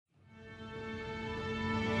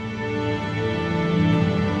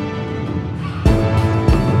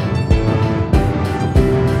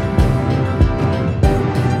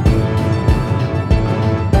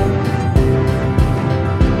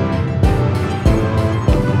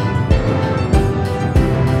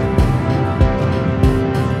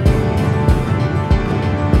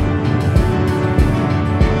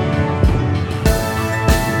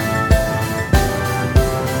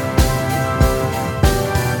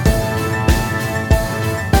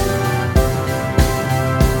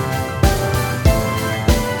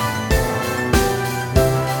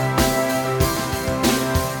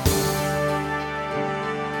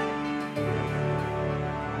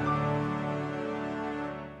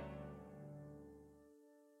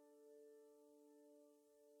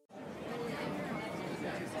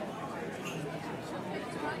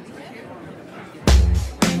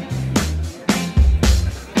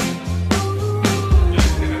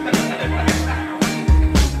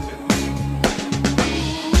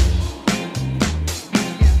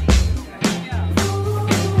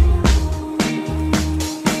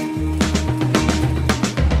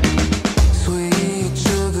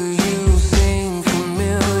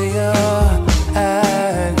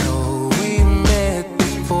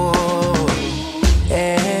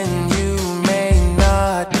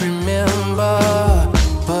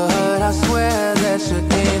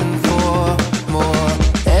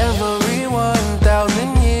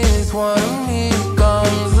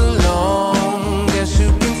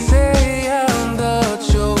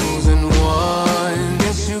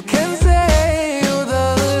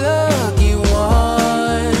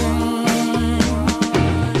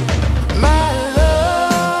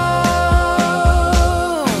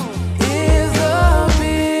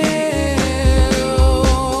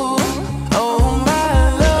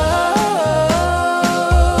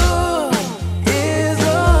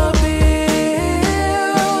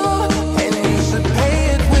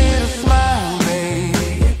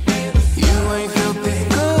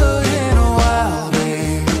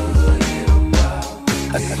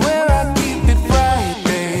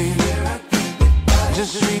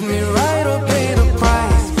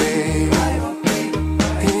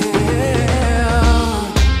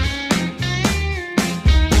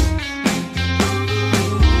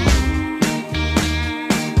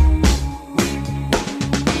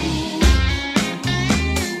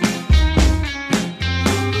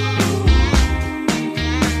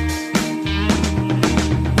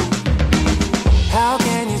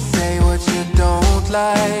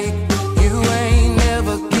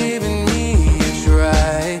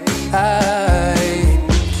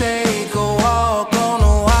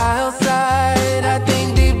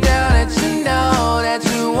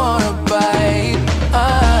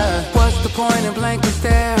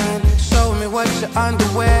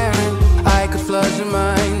siren, I could flood your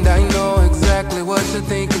mind. I know exactly what you're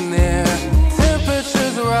thinking there.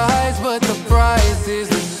 Temperatures rise, but the price is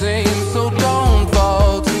the same. So don't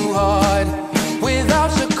fall too hard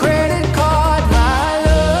without your credit card. My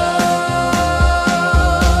love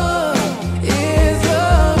is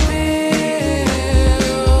a bill.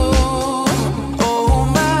 Oh,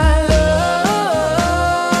 my love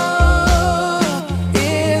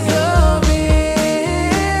is a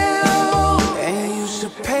bill. And you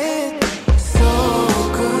should pay it so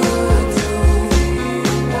good too.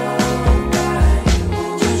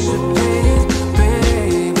 You should pay it,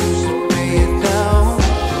 babe. You should pay it now.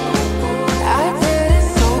 I bet it's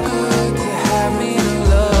so good to have me to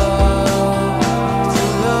love, to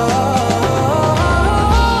love,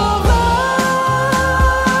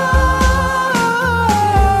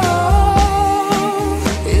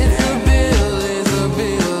 It's a bill, it's a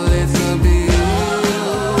bill, it's a bill.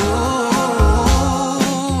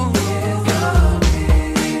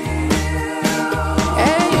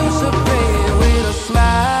 And you should pay it with a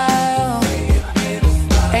smile.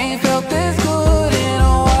 Ain't felt this good in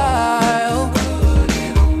a while.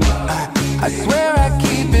 I swear I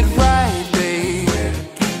keep it right, babe.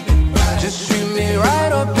 Just treat me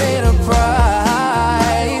right or pay the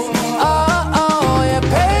price. Oh, yeah,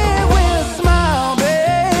 pay it with a smile,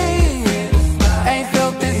 babe. Ain't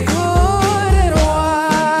felt this good in a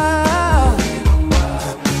while.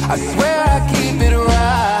 I swear I keep it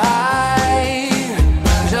right.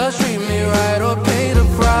 Just treat me right or pay the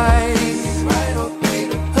price.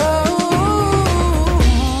 Oh.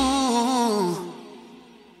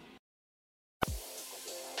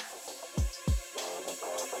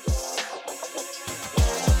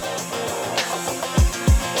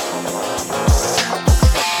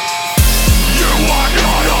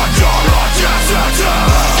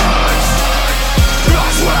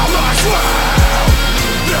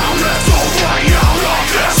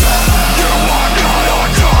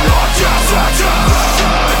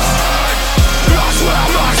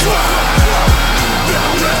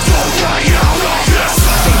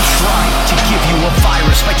 They try to give you a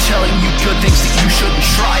virus by telling you good things that you shouldn't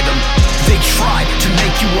try them. They try to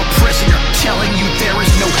make you a prisoner, telling you there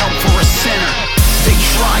is no help for a sinner. They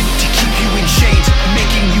try to keep you in chains,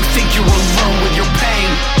 making you think you're alone with your pain.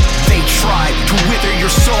 They try to wither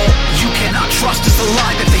your soul. You cannot trust is the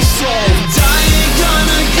lie that they sold. I ain't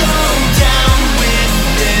gonna go down with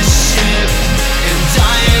this ship, and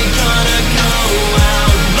I ain't gonna go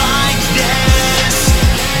out like this.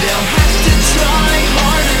 They'll have to try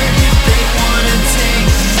harder if they wanna take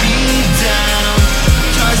me down,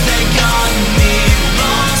 'cause they got me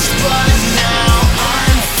lost, but now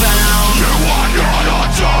I'm found. You are not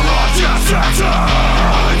under a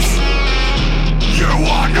sentence. You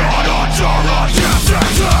are not under a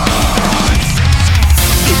sentence.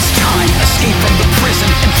 It's time, escape from the prison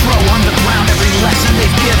and throw on the ground every lesson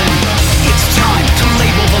they've given. It's time to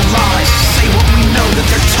label the lies, say what we know, that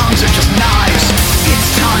their tongues are just knives. It's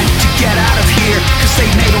time to get out of here, 'cause they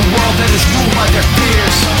made a world that is ruled by their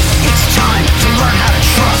fears. It's time to learn how to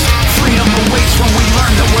trust. Freedom awaits when we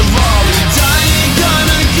learn that we're loved. I ain't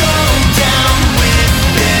gonna go down with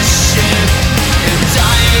this ship, and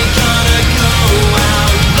I ain't gonna go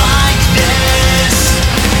out like this.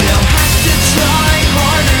 They'll have to try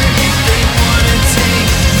harder if they wanna take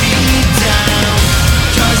me down,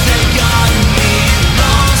 'cause they got me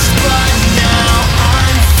lost, but now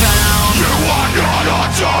I'm found. You are not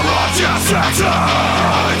under a sentence.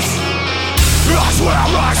 I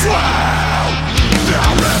swear,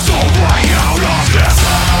 there is a way out of this.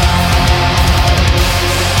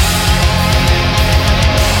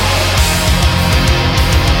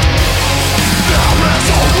 There is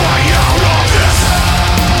a way out of this.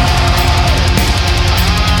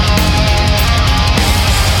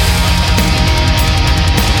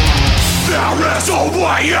 There is a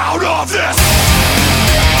way out of this.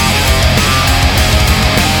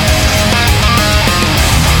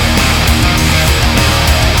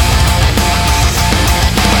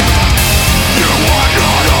 You are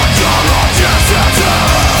not under a sentence.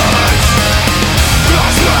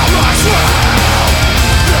 I swear,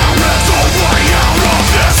 there is a way out of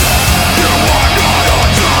this. You are not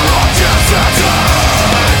under a sentence.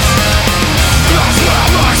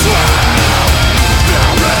 I swear,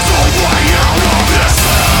 there is a way out of this.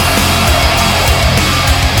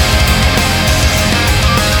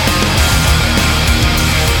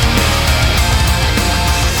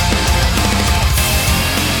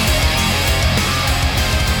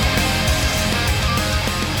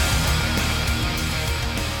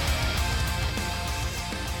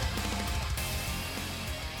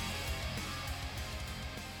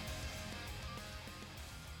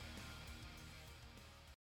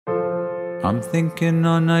 I'm thinking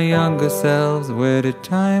on our younger selves, where did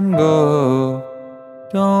time go?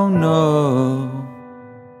 Don't know.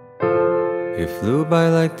 It flew by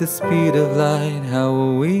like the speed of light. How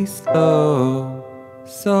were we slow,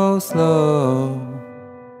 so slow?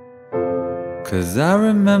 'Cause I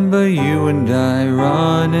remember you and I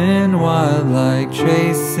running wild like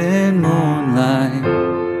chasing moonlight,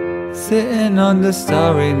 sitting under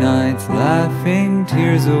starry nights, laughing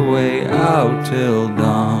tears away out till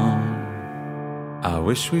dawn. I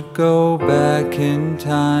wish we'd go back in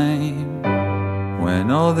time,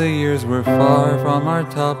 when all the years were far from our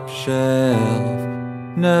top shelf.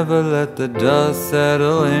 Never let the dust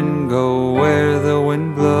settle and go where the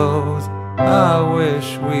wind blows. I wish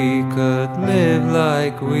we could live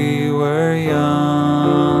like we were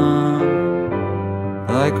young,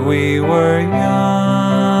 like we were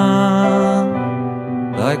young,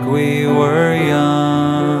 like we were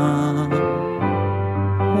young.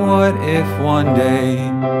 What if one day,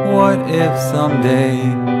 what if someday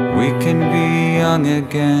we can be young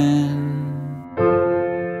again?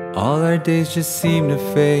 All our days just seem to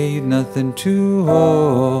fade, nothing to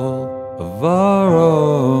hold of our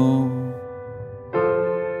own.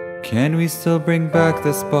 Can we still bring back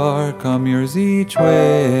the spark? I'm yours each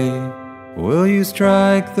way. Will you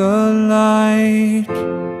strike the light?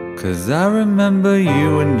 'Cause I remember you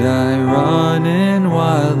and I running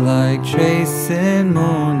wild like chasing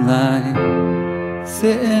moonlight,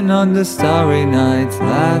 sitting under starry nights,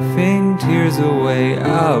 laughing tears away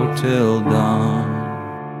out till dawn.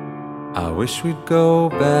 I wish we'd go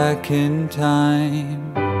back in time,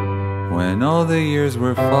 when all the years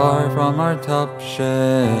were far from our top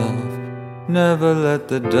shelf. Never let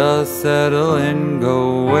the dust settle and go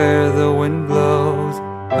where the wind blows.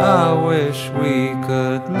 I wish we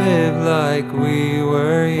could live like we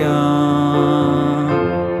were young,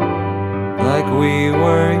 like we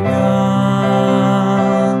were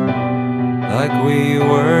young, like we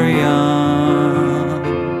were young.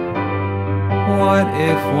 What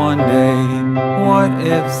if one day, what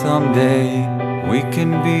if someday we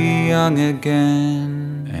can be young again?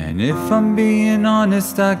 And if I'm being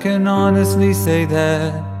honest, I can honestly say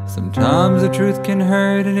that sometimes the truth can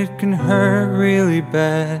hurt, and it can hurt really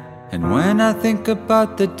bad. And when I think about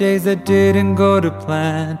the days that didn't go to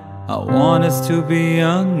plan, I want us to be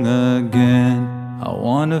young again. I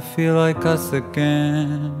wanna feel like us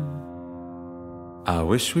again. I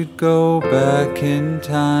wish we'd go back in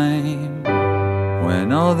time, when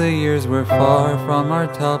all the years were far from our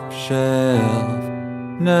top shelf.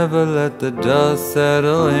 Never let the dust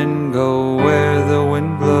settle and go where the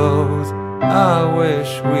wind blows. I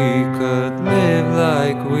wish we could live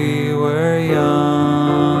like we were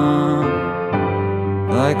young,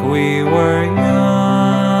 like we were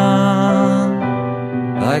young,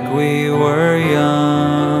 like we were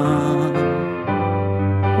young.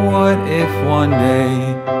 What if one day,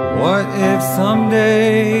 what if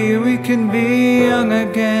someday we can be young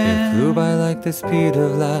again? It flew by like the speed of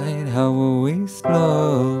light. How were we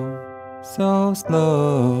slow, so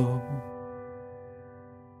slow?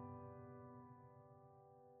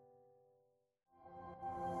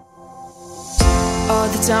 All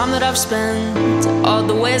the time that I've spent, all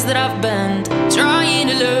the ways that I've been, trying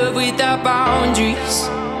to live without boundaries.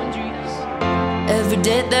 Every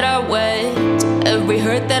day that I wait, every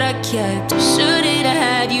hurt that I kept, shouldn't have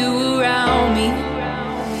had you around me.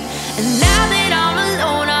 And now that I'm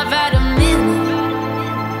alone, I've had a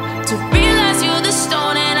minute to realize you're the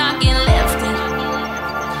stone and I can lift it.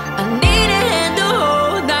 I need a hand to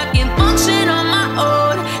hold, I can function on my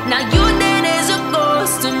own. Now you're dead as a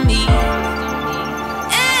ghost to me.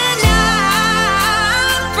 And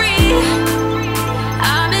I'm free,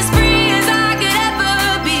 I'm as free as I could ever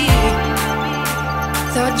be.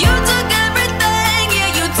 Thought you took everything, yeah,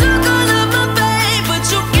 you took all of my pain, but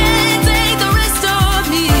you can't take the rest of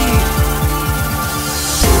me.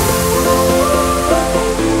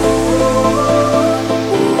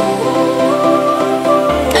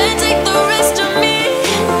 Can't take the rest of me.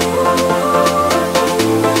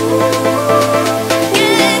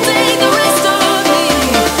 Can't take the rest of me.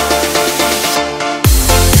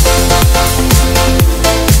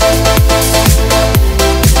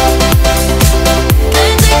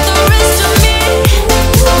 Can't take the rest of me.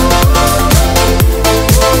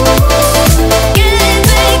 Can't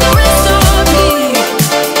take the rest of me.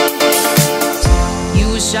 You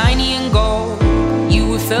were shiny and gold, you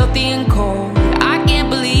were filthy and cold. I can't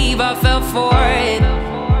believe I fell for it.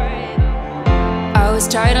 I was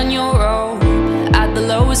tight on your rope, at the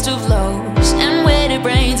lowest of lows, and when it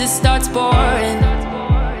rains it starts pouring.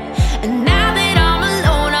 And now that I'm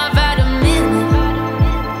alone, I've had a minute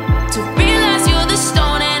to realize you're the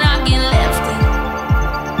stone and I can lift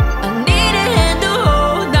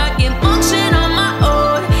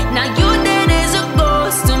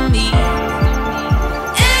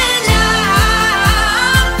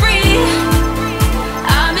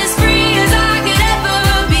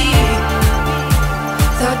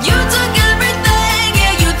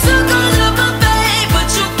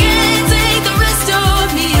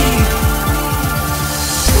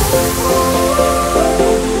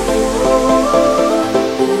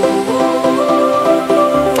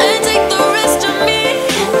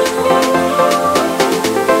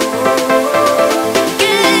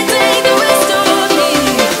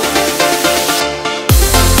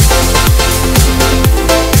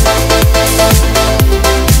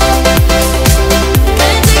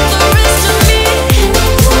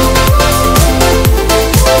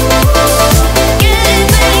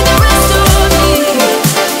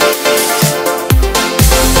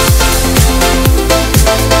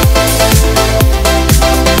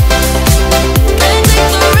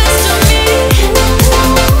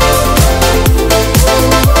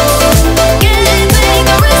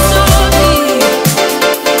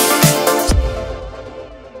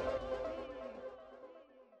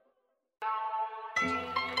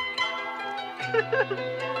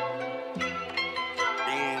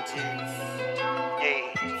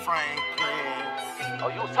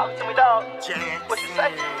you was talking to me, dog. What you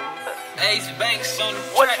say?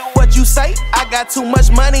 What you say? I got too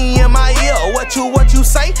much money in my ear. What you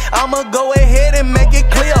say? I'ma go ahead and make it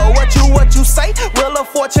clear. What you say? Wheel of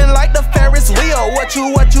fortune like the Ferris wheel. What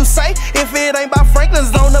you say? If it ain't by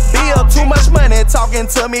Franklin's on the bill. Too much money talking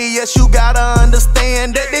to me. Yes, you gotta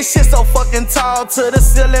understand that this shit so fucking tall to the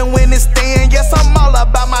ceiling when it's stand. Yes, I'm all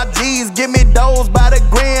about my G's. Give me those by the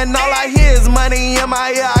grand. All I hear is money in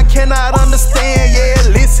my ear. I cannot understand. Yeah,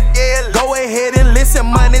 listen. Go ahead and listen.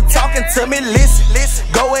 Money talking to me. Listen.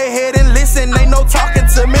 Go ahead and listen. Ain't no talking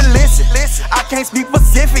to me. Listen. I can't speak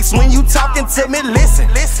specifics when you talking to me. Listen.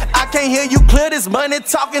 I can't hear you clear. This money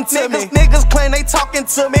talking to me. Niggas claim they talking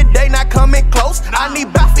to me. They not coming close. I need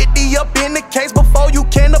about 50 up in the case before you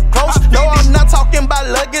can approach. No, I'm not talking about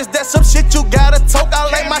luggage. That's some shit you gotta tote. I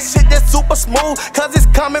like my shit that's super smooth, cause it's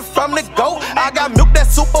coming from the goat. I got milk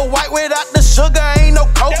that's super white without the sugar, ain't no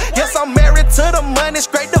coke. Yes, I'm married to the money,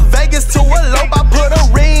 straight to Vegas to a lope. I put a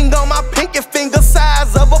ring on my pinky finger,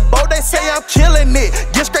 size of a boat. They say I'm killing it.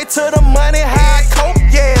 Get straight to the money, high coke.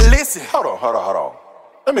 Yeah, listen. Hold on.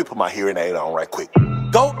 Let me put my hearing aid on right quick.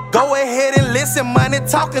 Go ahead and listen. Money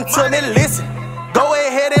talking to me. Listen. Go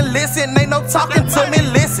ahead and listen. Ain't no talking to me.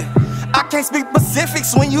 Listen. I can't speak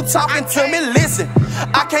specifics when you talking to me. Listen.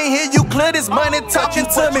 I can't hear you clear. This money talking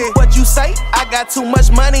to me. What you say? I got too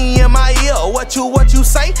much money in my ear. What you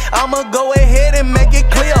say? I'ma go ahead and make it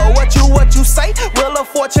clear. What you say? Wheel of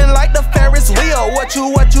fortune like the Ferris wheel. What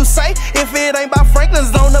you say? If it ain't by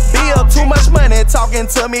Franklin's on the bill. Too much money talking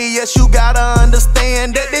to me. Yes, you gotta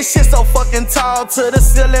understand that this shit so fucking tall to the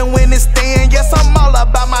ceiling when it stand. Yes, I'm all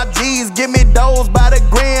about my G's. Give me those by the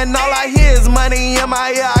grand. All I hear is money in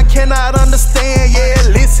my ear. I cannot understand. Yeah,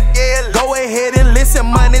 listen. Go ahead and listen.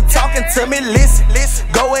 Money talking to me. Listen.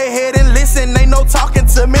 Go ahead and listen. Ain't no talking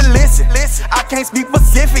to me. Listen. I can't speak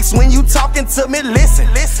specifics when you talking to me. Listen.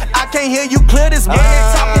 I can't hear you clear. This money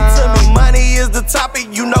talking to me. Money is the topic.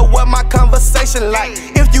 You know what my conversation like.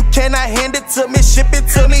 If you cannot hand it to me, ship it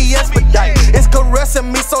to me, expedite. It's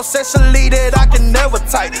caressing me so sexually that I can never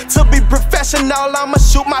type. To be professional, I'ma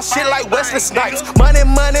shoot my shit like Wesley Snipes.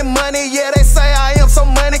 Money, yeah, they say I am so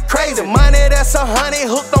money crazy. Money that's a honey,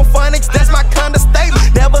 hooked on phonics, that's my kind of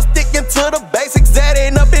statement. Never sticking to the basics,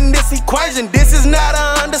 adding up in this equation. This is not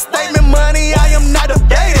an understatement, money, I am not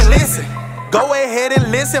debating. Listen, go ahead and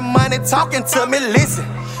listen, money talking to me, listen.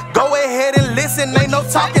 Go ahead and listen, ain't no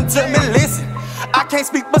talking to me, listen. I can't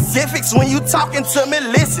speak specifics when you talking to me,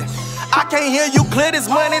 listen. I can't hear you clear, this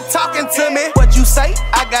money talking to me. What you say?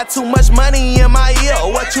 I got too much money in my ear.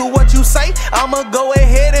 What you say? I'ma go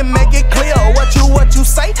ahead and make it clear. What you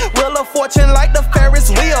say? Wheel of fortune like the Ferris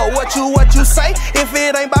wheel. What you say? If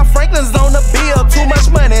it ain't by Franklin's on the bill. Too much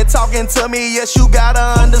money talking to me. Yes, you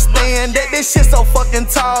gotta understand that this shit so fucking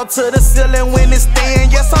tall to the ceiling when it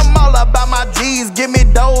stand. Yes, I'm all about my G's. Give me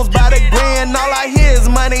those by the grand. All I hear is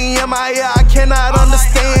money in my ear. I cannot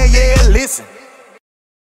understand. Yeah, listen.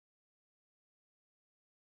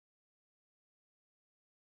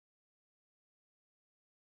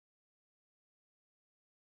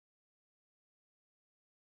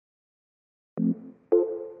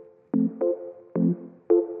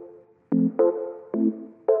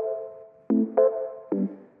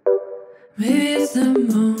 Maybe it's the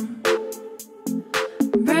moon,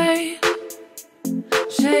 bright,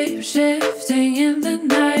 shape-shifting in the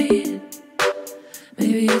night.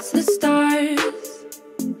 Maybe it's the stars,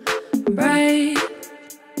 bright,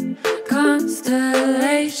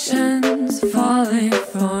 constellations falling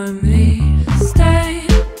for me. Stay,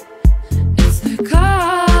 it's the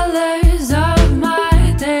colors of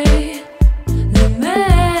my day that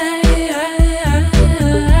make,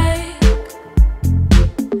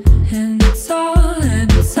 and it's all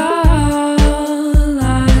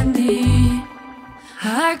I need.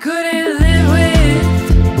 I couldn't live with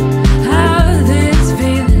how this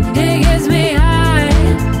feeling, it gets me high,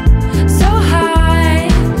 so high.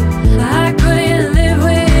 I couldn't live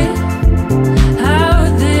with how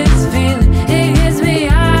this feeling, it gets me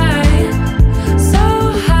high, so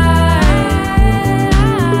high.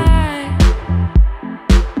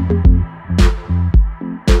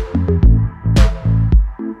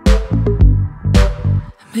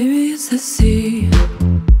 Maybe it's the sea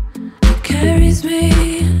that carries me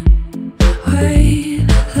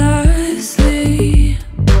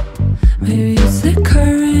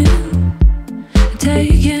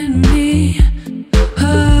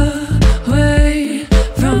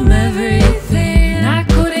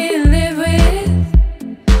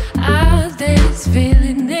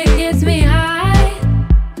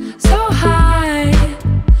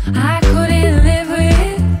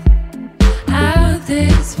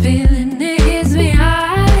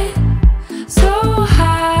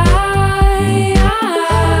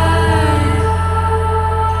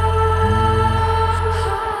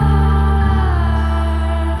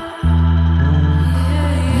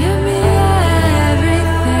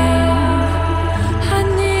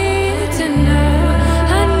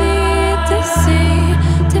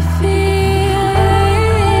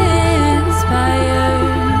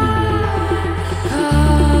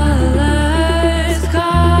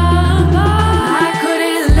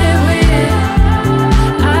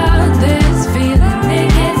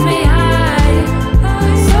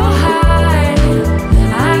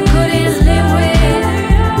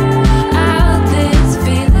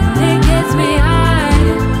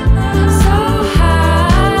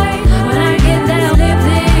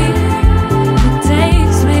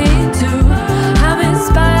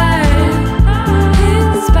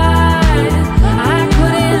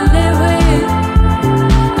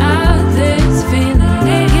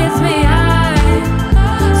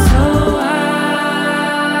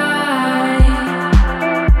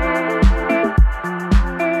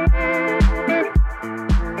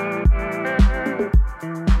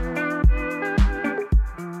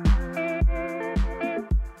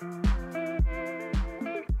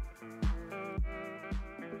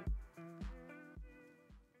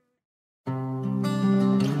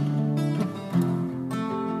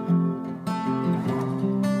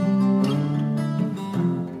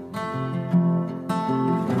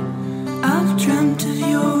dreamt of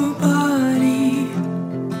your body.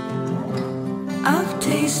 I've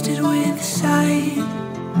tasted with sight.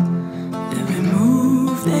 Every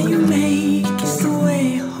move that you make is the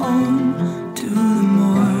way home to the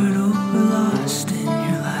mortal lost in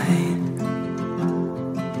your light.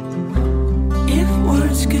 If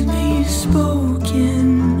words could be spoken,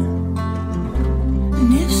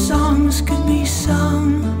 and if songs could be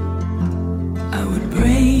sung, I would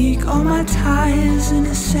break all my ties in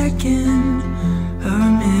a second,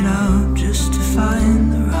 hermit out just to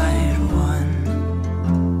find the right one.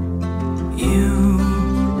 You,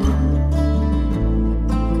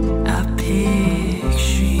 I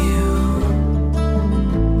picture you.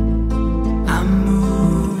 I'm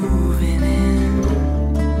moving in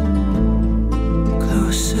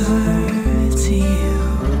closer to you.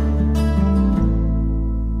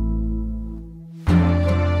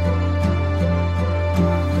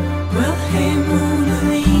 Well, hey Mona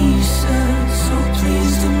Lisa, so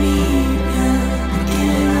pleased to meet ya. Look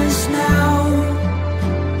at us now.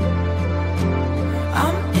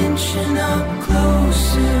 I'm inching up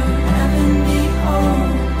closer, heaven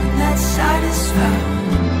behold, when that sight is found.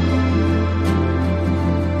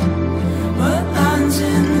 What lines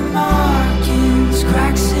in the markings,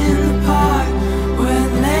 cracks in the part where I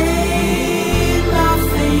laid my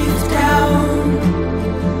faith down.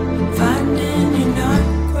 Finding you're not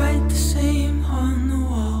quite the same on the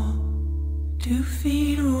wall. 2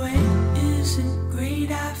 feet away, is it great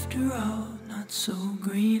after all? Not so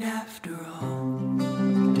great after all.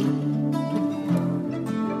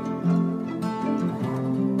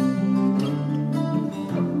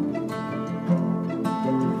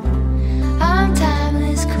 I'm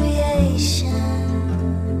timeless creation,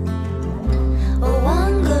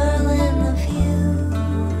 one girl in the view.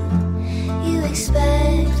 You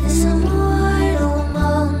expect this immortal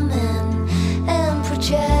moment and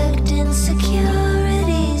project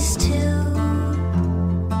insecurities too.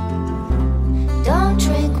 Don't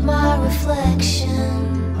drink my reflection.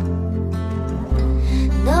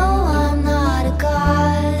 No, I'm not a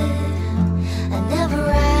god. I never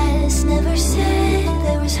asked, never said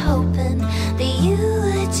there was hoping that you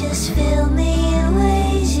would just feel me in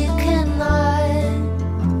ways you cannot.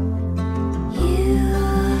 You,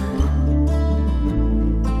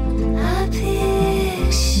 I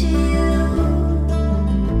picture you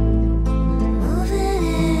moving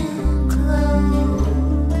in close.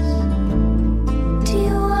 Do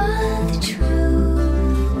you want the truth?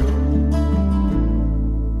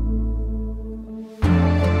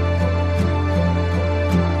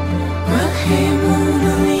 Well, hey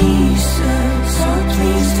Mona Lisa, so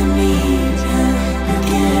pleased to meet ya. Look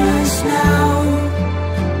at us now.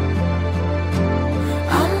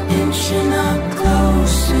 I'm inching up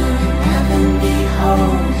closer, heaven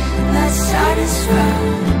behold, that sight is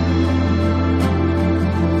found.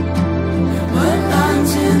 What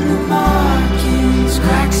lines in the markings,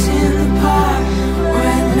 cracks in the part where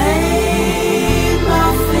I laid my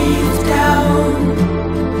faith down.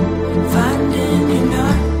 Finding you're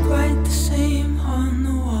not quite the same on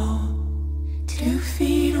the wall. 2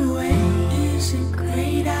 feet away, is it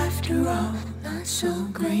great after all? Not so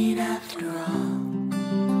great after all.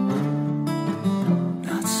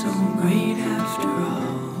 Not so great after all.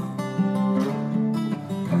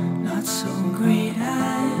 Not so great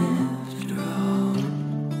after all.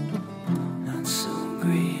 Not so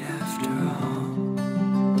great after all.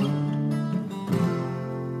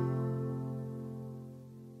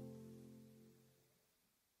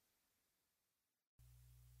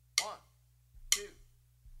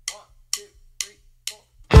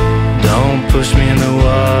 Don't push me in the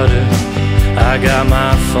water. I got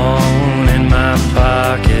my phone in my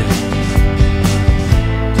pocket.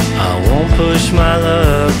 I won't push my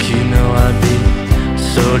luck, you know I'd be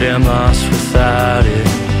so damn lost without it.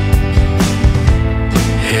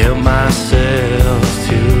 Help myself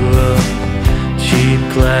to a cheap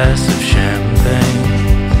glass of champagne.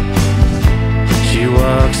 She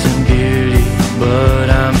walks in beauty, but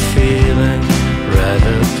I'm feeling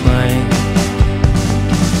rather plain.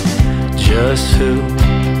 Just who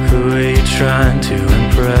are you trying to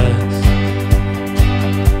impress?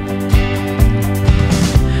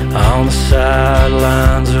 On the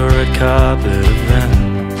sidelines or a carpet event?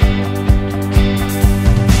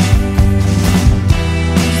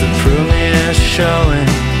 The premiere's showing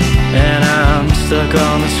and I'm stuck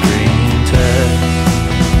on the screen test.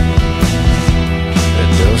 A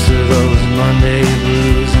dose of those Monday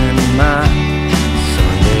blues in my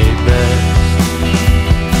Sunday best.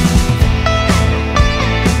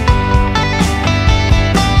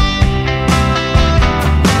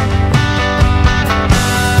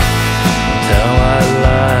 Tell white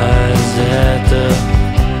lies that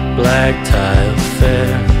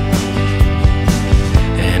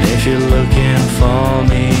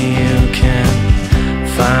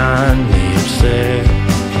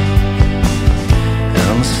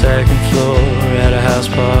second floor at a house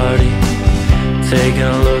party, taking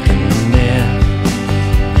a look in the mirror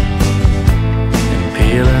and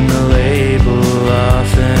peeling the label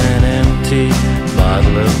off an empty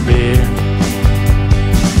bottle of beer.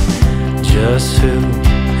 Just who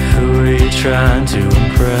are you trying to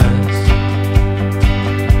impress?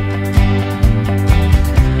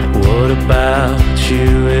 What about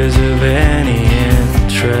you is of any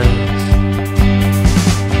interest?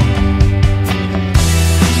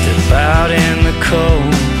 Step out in the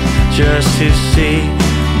cold just to see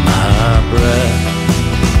my breath.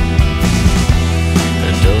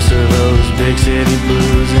 A dose of those big city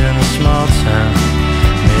blues in a small town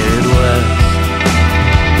Midwest.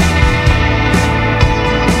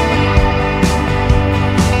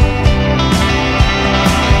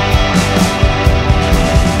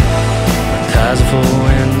 My eyes are full of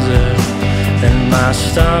Windsor and my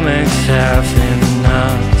stomach's half in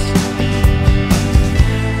knots.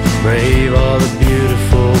 Brave all the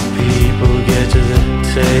beautiful people get to the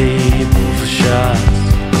table for shots,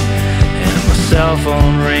 and my cell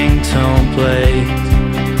phone ringtone plays.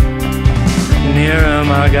 Near 'em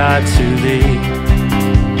I got to thee,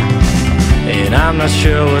 and I'm not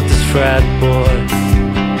sure what this frat boy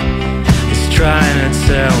is trying to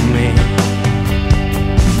tell me.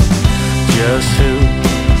 Just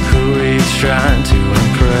who he's trying to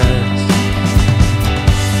impress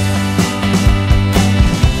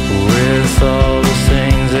with all the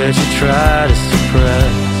things that you try to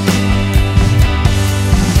suppress.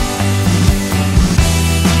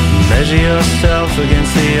 Measure yourself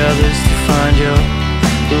against the others to find you're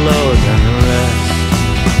lower than the rest,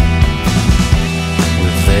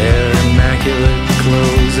 with their immaculate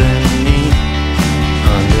clothes and neat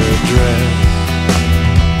underdressed.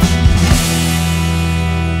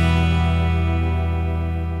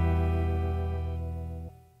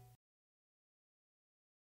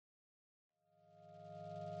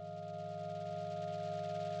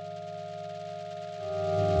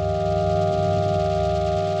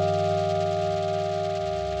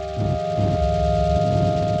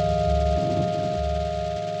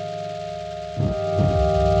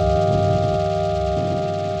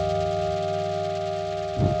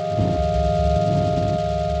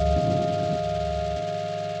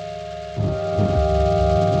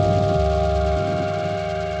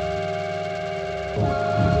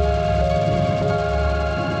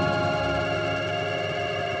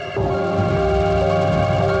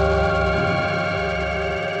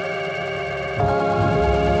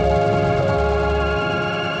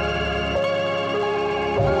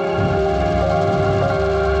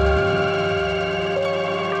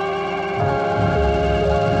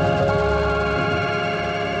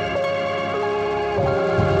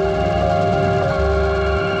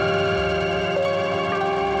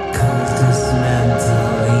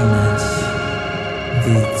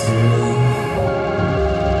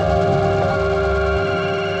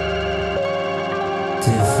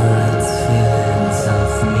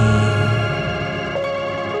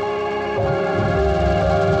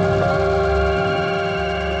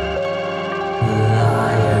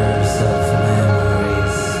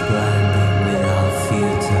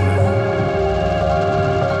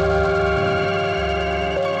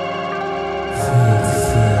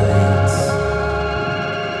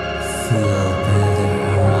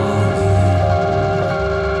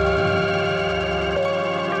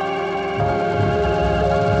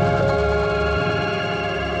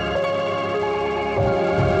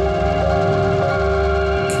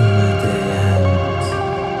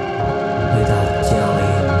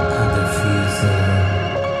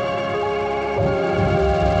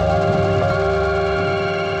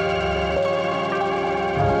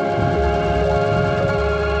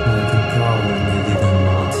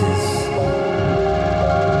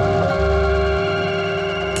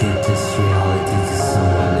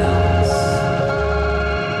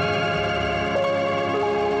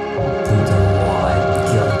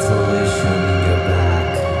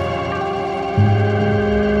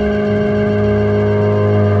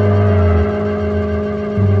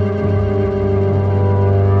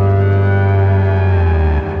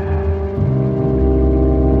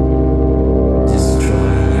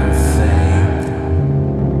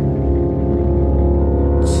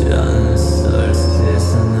 Just as this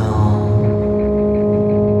now.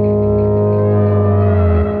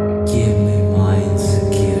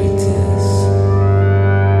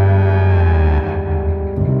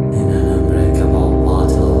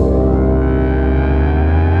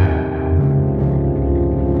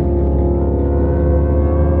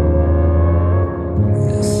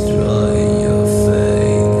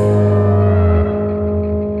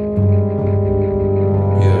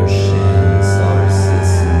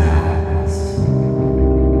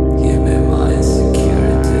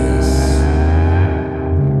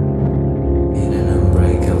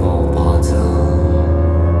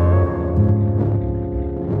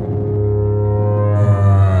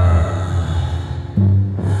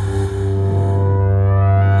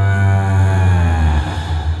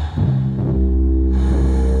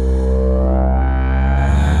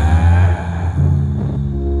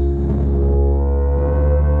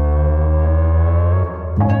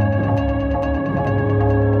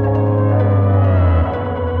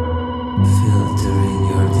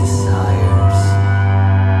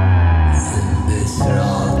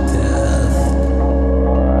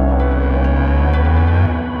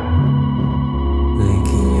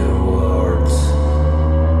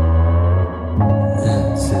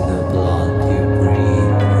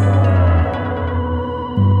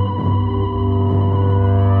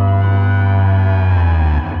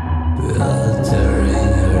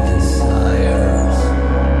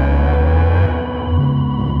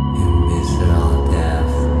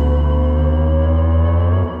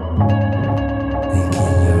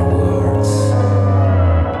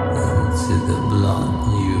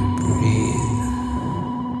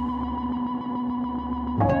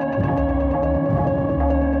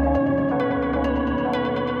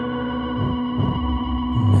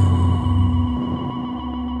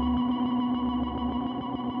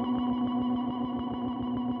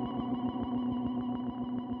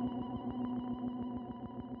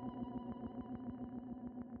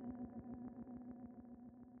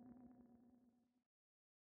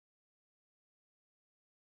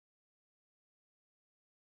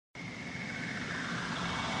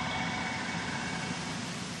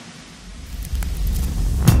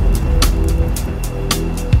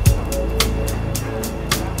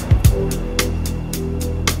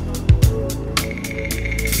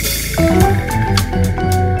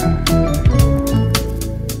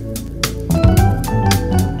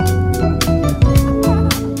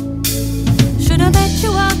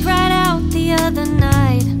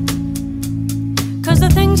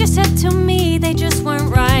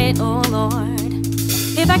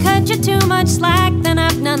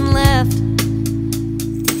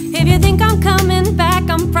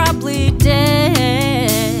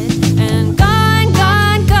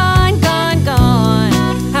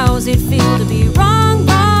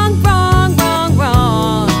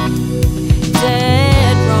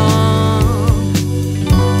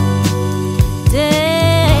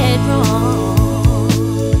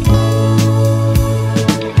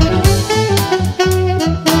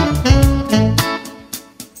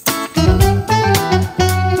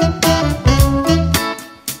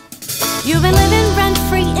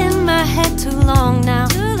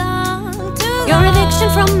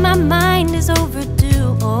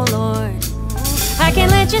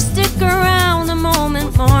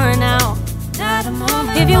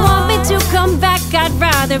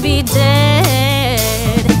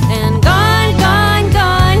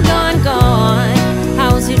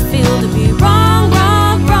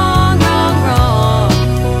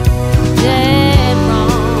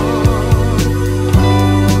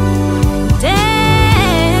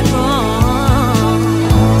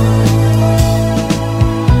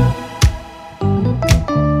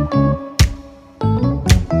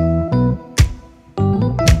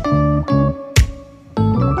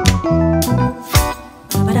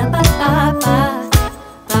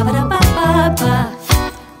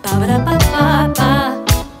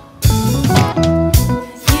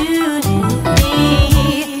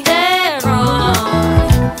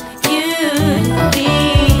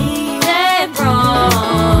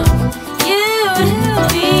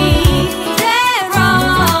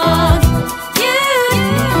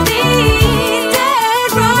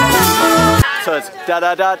 Da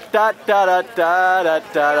da da da da da da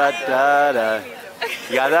da da da da.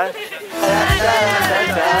 You got that?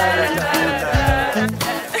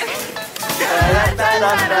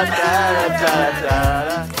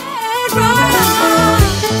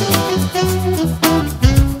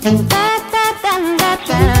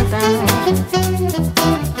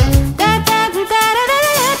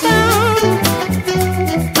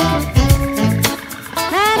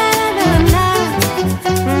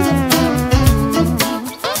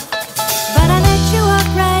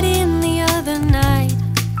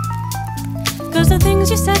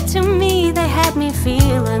 You said to me, they had me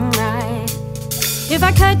feeling right. If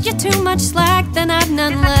I cut you too much slack, then I've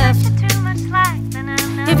none left.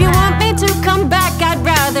 If you want me to come back, I'd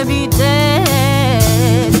rather be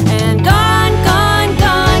dead and gone, gone,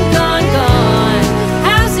 gone, gone, gone.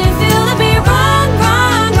 How's it feel to be wrong,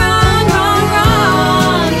 wrong, wrong, wrong,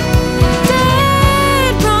 wrong?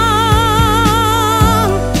 Dead wrong,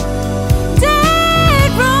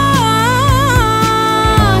 dead wrong.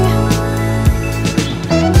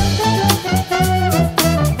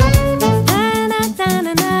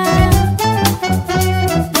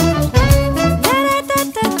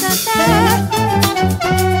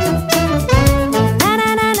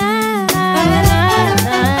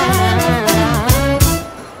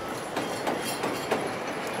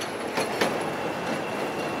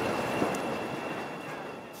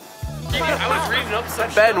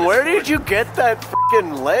 Ben, where did you get that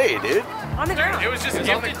freaking lay, dude? On the ground. It was just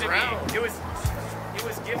gifted to me. It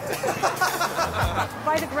was gifted.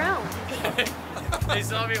 By the ground. They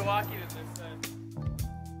saw me walking in this side.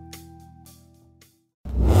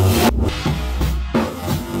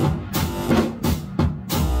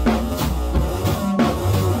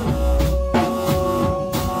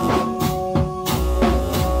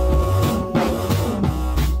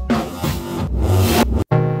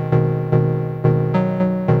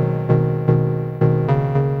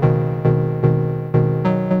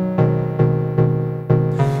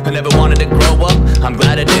 I'm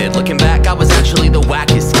glad I did. Looking back, I was actually the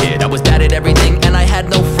wackest kid. I was bad at everything and I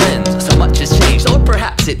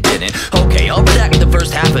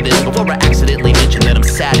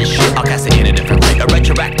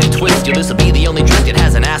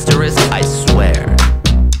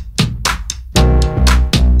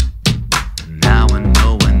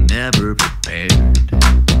never prepared.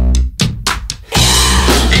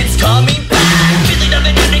 It's coming back, feeling of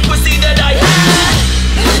an inadequacy that I had.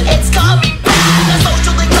 It's coming back, the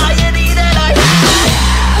social anxiety that I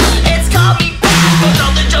had. It's coming back, the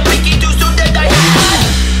knowledge of making too soon that I had.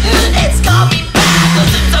 It's coming back, the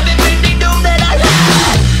sense of impending doom that I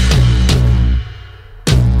had.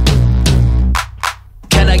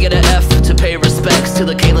 Can I get an F to pay respects to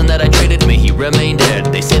the Colin that I traded me? He remained dead.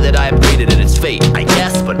 They say that I upgraded and it's fate, I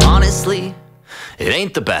guess, but honestly, it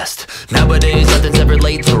ain't the best. Nowadays, nothing's ever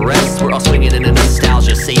laid to rest. We're all swinging in a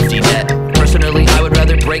nostalgia safety net. Personally, I would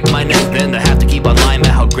rather break my neck than to have to keep on lying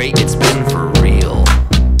about how great it's been for real.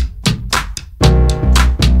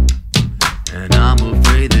 And I'm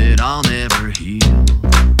afraid that I'll never heal.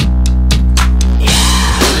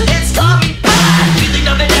 It's coming back, feeling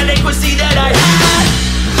of an inadequacy that I had.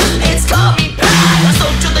 It's coming back, the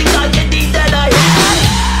social anxiety that I had.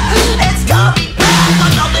 It's coming back, the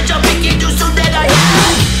knowledge of making too soon that I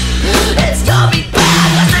had. It's coming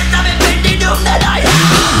back, the sense of impending doom that I had.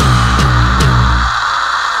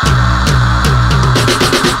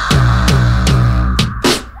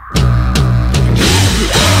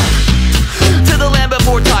 To the land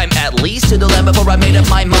before time, at least to the land before I made up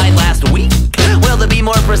my mind last week. Well, to be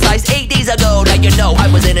more precise, 8 days ago. Now you know I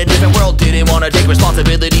was in a different world. Didn't want to take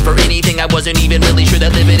responsibility for anything. I wasn't even really sure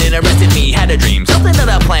that living interested me. Had a dream, something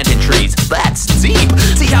about planting trees. That's deep.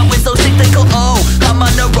 See how it's so cyclical? Oh, I'm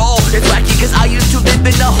on a roll. It's wacky cause I used to live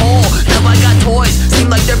in a hole. Now I got toys, seem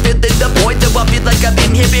like they're filling the void. Though I feel like I've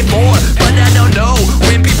been here before, but I don't know.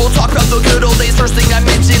 When people talk about the good old days, first thing I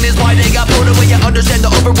mention is why they got put away. I understand the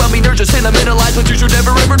overwhelming urge to sentimentalize, but you should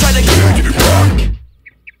never ever try to get it wrong.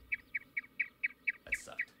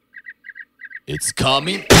 It's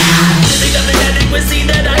coming back, feeling of an inadequacy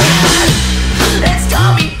that I had. It's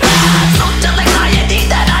coming back, social anxiety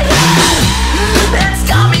that I had. It's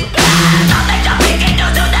coming back, knowledge of making too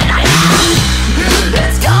soon that I had.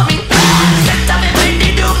 It's coming back, sense of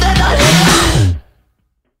impending doom that I had.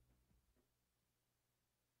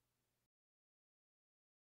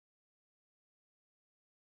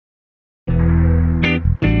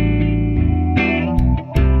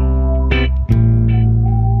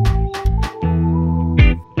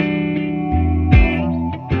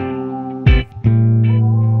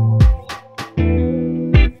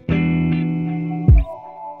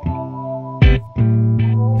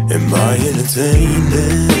 Am I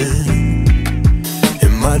entertaining?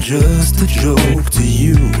 Am I just a joke to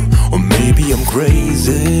you? Or maybe I'm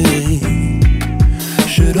crazy?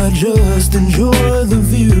 Should I just enjoy the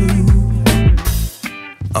view?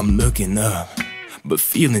 I'm looking up, but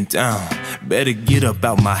feeling down. Better get up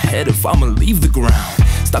out my head if I'ma leave the ground.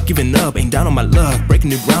 Stop giving up, ain't down on my luck.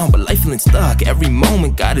 Breaking new ground, but life feeling stuck. Every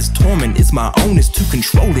moment God is torment, it's my own, it's to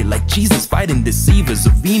control it. Like Jesus fighting deceivers,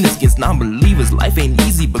 a Venus against non-believers. Life ain't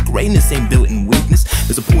easy, but greatness ain't built in weakness.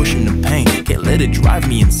 There's a portion of pain, can't let it drive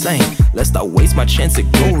me insane. Lest I waste my chance at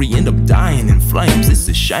glory, end up dying in flames. It's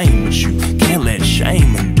a shame, but you can't let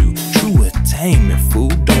shame undo true attainment. Fool,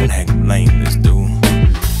 don't act lame, let's do.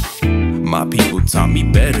 My people taught me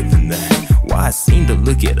better than that. Why I seem to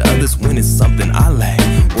look at others when it's something I lack.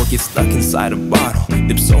 Or get stuck inside a bottle,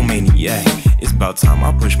 dip so maniac. It's about time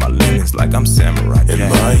I push my limits like I'm Samurai Jack.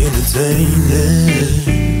 Am I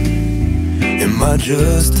entertaining? Am I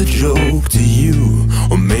just a joke to you?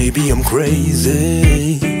 Or maybe I'm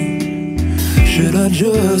crazy? Should I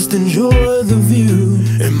just enjoy the view?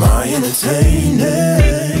 Am I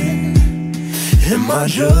entertaining? Am I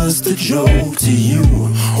just a joke to you?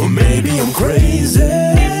 Or maybe I'm crazy?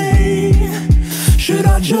 Should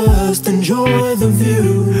I just enjoy the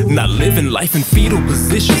view? Not living life in fetal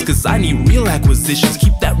positions, cause I need real acquisitions.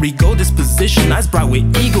 Keep that regal disposition, eyes bright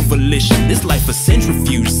with ego volition. This life a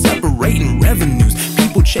centrifuge, separating revenues.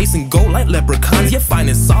 People chasing gold like leprechauns, yet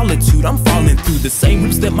finding solitude. I'm falling through the same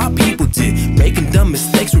loops that my people did, making dumb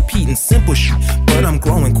mistakes, repeating simple shit. But I'm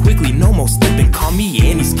growing quickly, no more slipping. Call me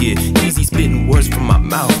any skid, easy spitting words from my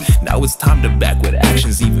mouth. Now it's time to back with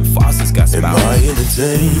actions, even Faucet's got spouts. Am I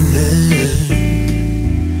entertaining?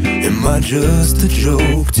 Am I just a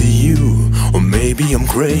joke to you? Or maybe I'm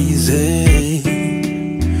crazy?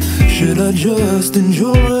 Should I just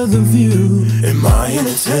enjoy the view? Am I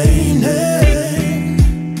entertaining?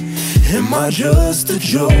 Am I just a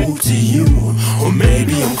joke to you? Or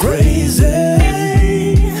maybe I'm crazy?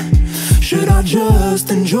 Should I just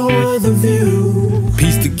enjoy the view?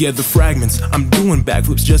 Piece together fragments, I'm doing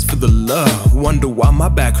backflips just for the love. Wonder why my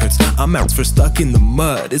back hurts, I'm out for stuck in the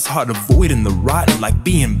mud. It's hard avoiding the rotten, like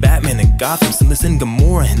being Batman in Gotham. Sinless in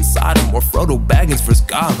Gamora inside him, or Frodo Baggins for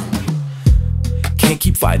Gollum. Can't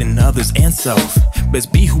keep fighting others and self.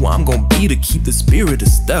 Best be who I'm gonna be to keep the spirit of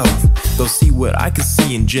stealth. They'll see what I can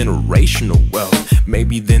see in generational wealth.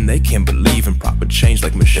 Maybe then they can believe in proper change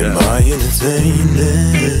like Michelle. Am I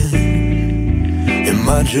entertaining? Am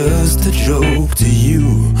I just a joke to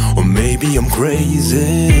you? Or maybe I'm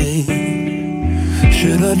crazy?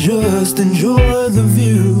 Should I just enjoy the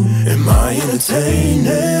view? Am I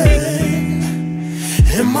entertaining?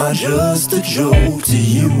 Am I just a joke to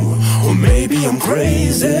you? Or maybe I'm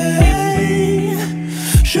crazy?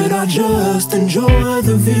 Should I just enjoy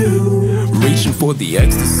the view? Reaching for the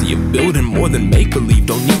ecstasy of building more than make-believe.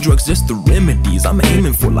 Don't need drugs, just the remedies. I'm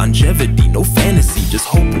aiming for longevity, no fantasy. Just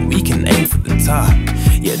hoping we can aim for the top.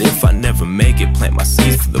 Yet if I never make it, plant my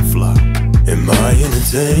seeds for the flop. Am I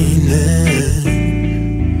entertaining?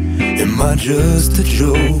 Am I just a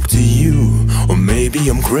joke to you? Or maybe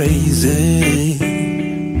I'm crazy?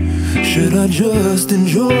 Should I just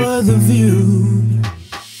enjoy the view?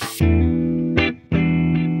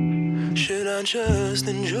 Should I just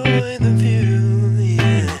enjoy the view?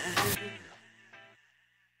 Yeah.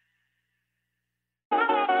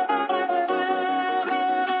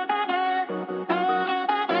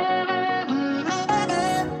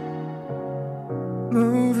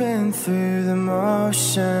 Moving through the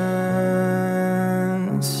motions,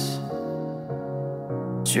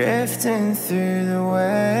 drifting through the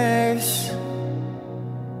waves,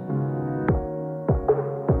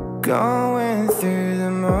 going through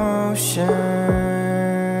the motions,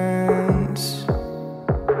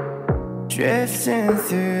 drifting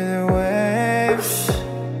through the waves.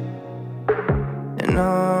 And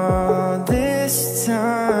all this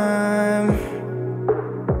time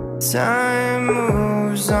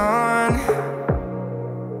moves on,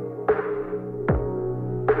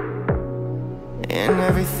 and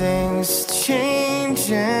everything's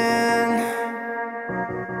changing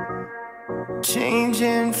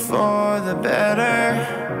for the better.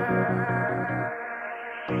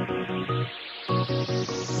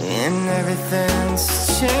 And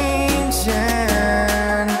everything's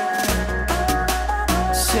changing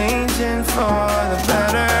for the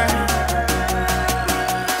better.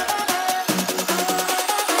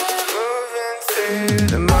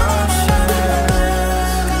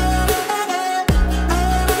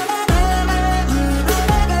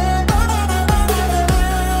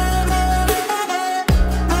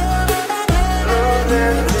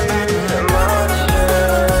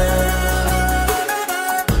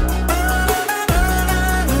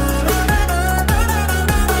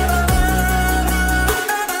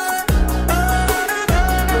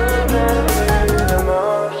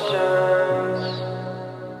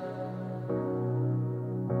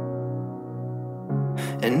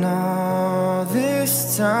 And all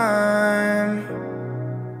this time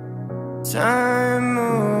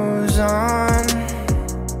moves on,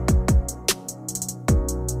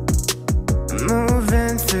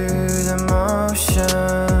 moving through the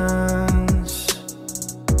motions,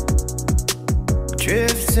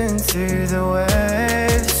 drifting through the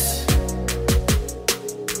waves,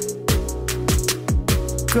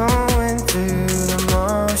 going through the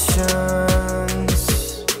motions.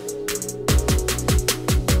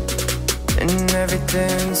 And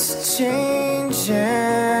everything's changing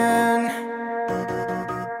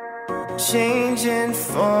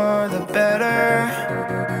for the better.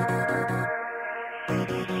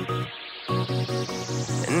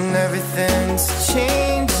 And everything's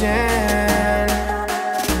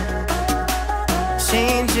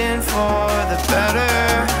changing for the better.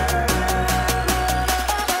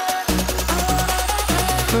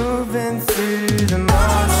 Moving through the motions.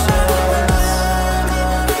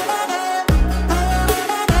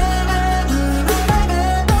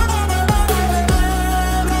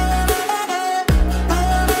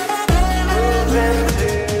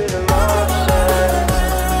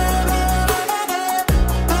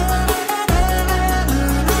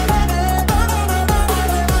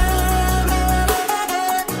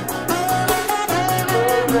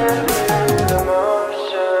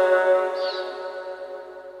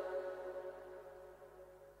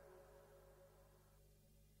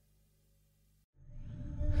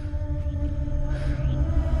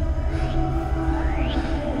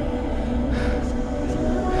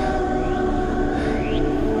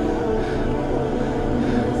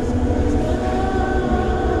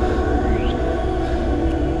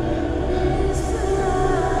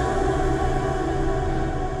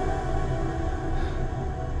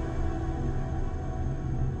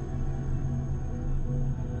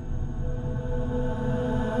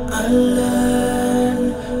 I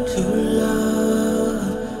learn to love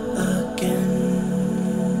again.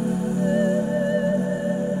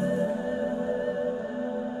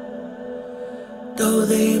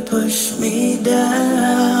 push me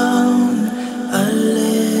down, I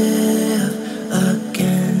live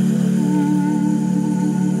again.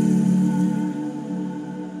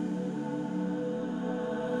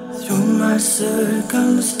 Through my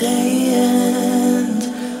circumstance,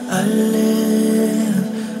 I live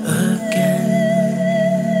again.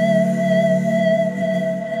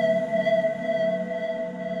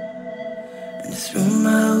 And through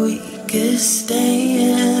my weakest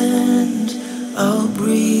stand, I'll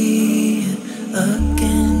breathe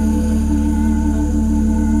again.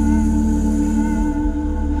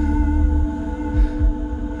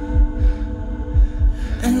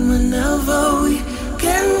 And whenever we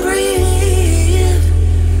can breathe,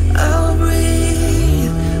 I'll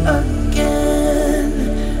breathe again.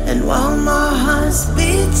 And while my heart's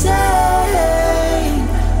beating,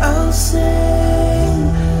 I'll sing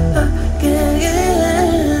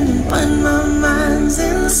again. When my mind's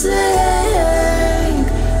insane,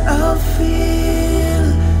 I'll feel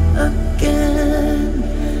again.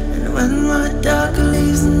 And when my dark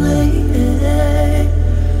leaves me,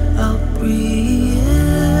 I'll breathe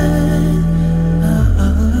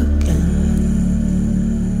again.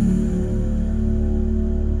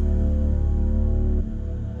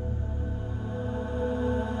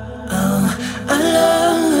 Oh, I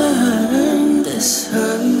learned this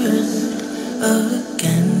hurt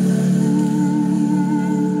again.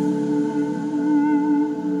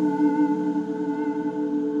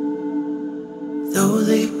 Though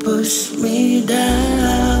they push me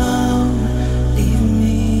down, leave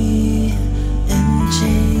me in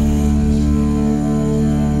chains.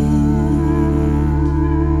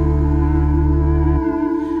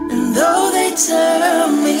 And though they tear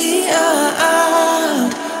me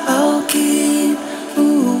out, I'll keep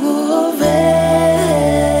moving.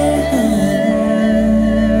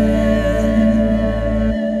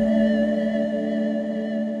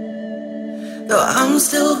 Though I'm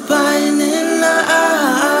still pining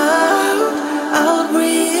out, I'll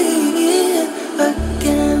breathe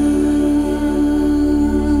again.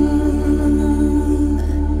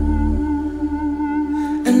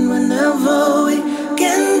 And whenever we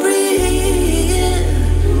can breathe,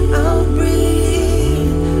 I'll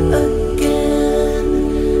breathe again.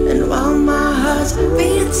 And while my heart's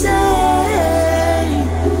beating,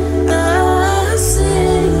 I'll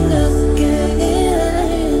sing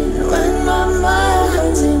again. When my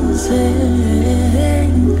mind's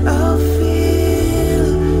insane, I'll feel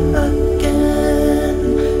again.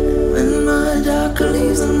 When my dark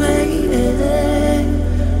leaves me,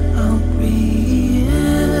 I'll breathe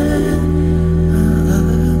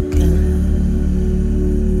again.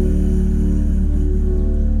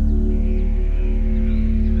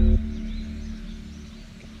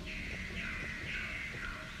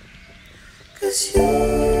 'Cause you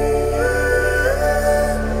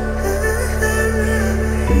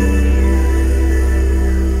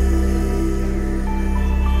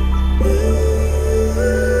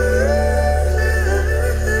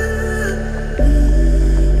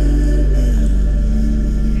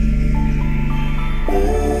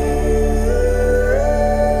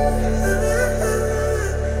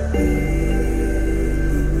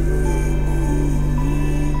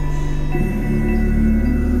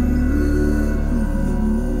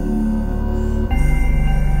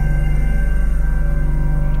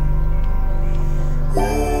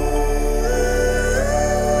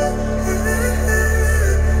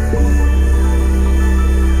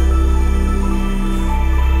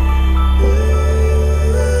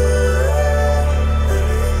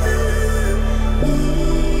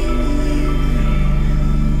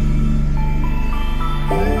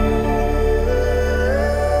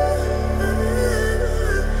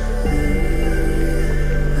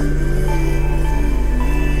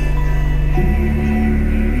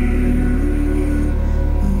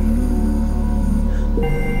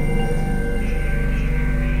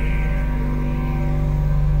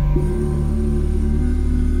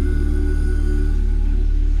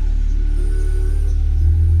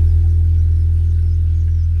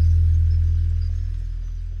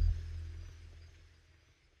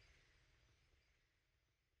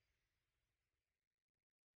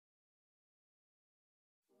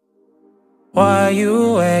Why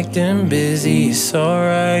you acting busy? It's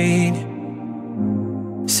alright.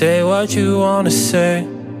 Say what you wanna say.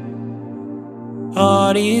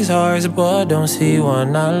 All these hearts, but don't see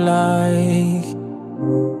one I like.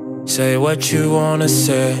 Say what you wanna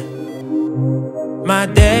say. My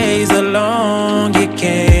days are long, you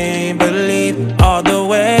can't believe all the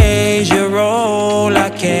ways you roll. I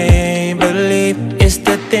can't believe it's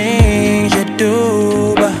the things you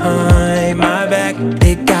do behind my back.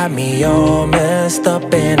 They got me all messed messed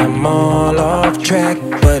up and I'm all off track.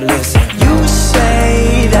 But listen, you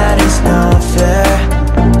say that it's not fair.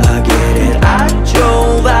 I get it, I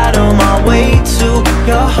drove out of my way to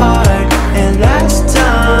your heart, and last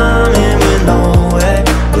time it went nowhere.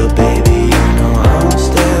 But baby, you know I'm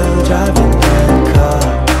still driving that car.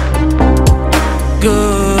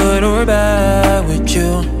 good or bad with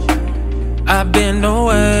you, I've been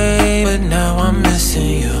away, but now I'm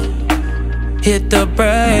missing you. Hit the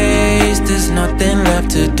brakes, there's nothing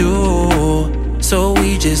left to do, so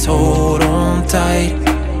we just hold on tight.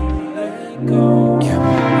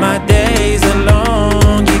 My days are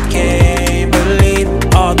long, you can't believe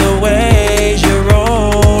all the ways you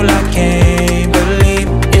roll. I can't believe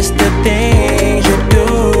it's the things you do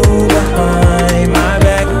behind my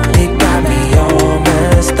back. It got me all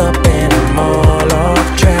messed up and I'm all off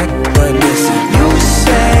track. But listen, you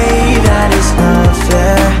say that it's not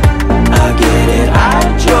fair. I get it, I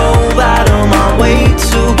drove out of my way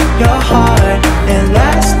to your heart, and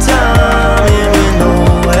last time it went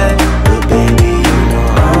nowhere. But baby, you know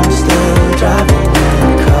I'm still driving that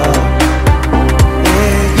car.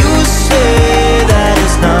 Yeah, you say that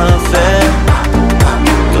it's not fair,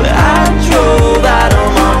 but I drove out of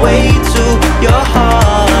my way to your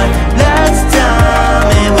heart. Last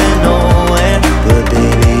time it went nowhere. But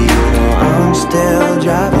baby, you know I'm still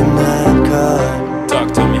driving that car. talk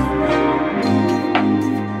to me.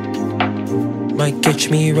 Might catch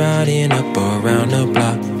me riding up around the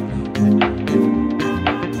block.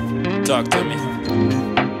 Talk to me.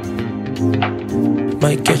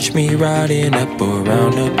 Might catch me riding up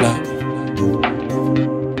around the block.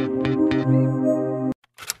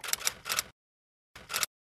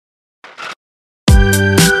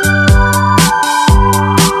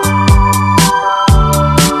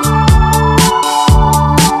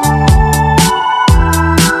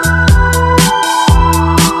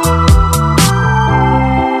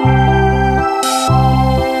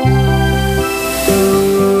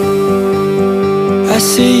 I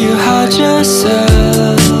see you hide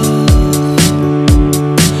yourself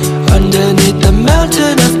underneath the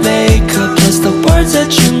mountain of makeup. Guess the words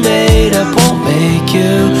that you made up won't make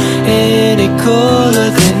you any cooler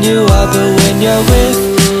than you are. But when you're with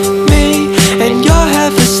me and you're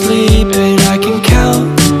half asleep, and I can count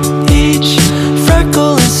each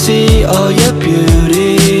freckle and see all your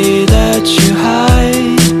beauty that you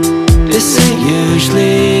hide. This ain't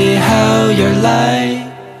usually how you're like.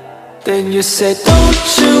 Then you say,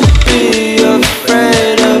 don't you be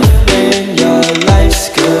afraid of when your life's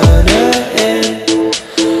gonna end.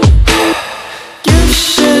 You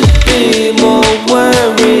should be more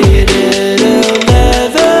worried it'll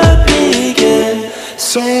never begin.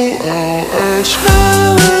 So I'll ask,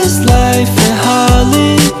 how is life in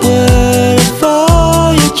Hollywood if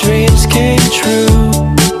all your dreams came true?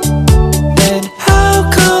 Then how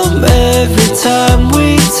come every time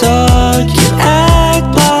we talk you act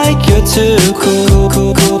like you're too cool?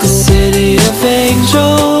 The city of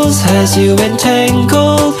angels has you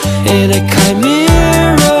entangled in a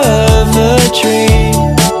chimera of a dream.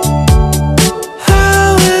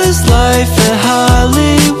 How is life in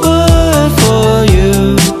Hollywood for you?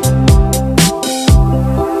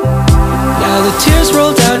 Now the tears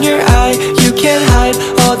roll down your eye, you can't hide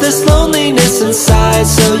all this loneliness inside,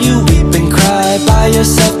 so you weep and cry by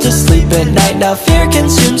yourself to sleep at night. Now fear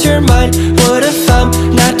consumes your mind. What if I'm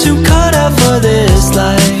not too caught up for this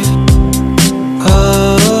life?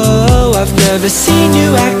 Oh, I've never seen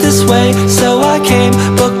you act this way, so I came,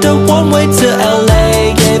 booked a one-way to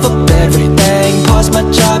LA, gave up everything, paused my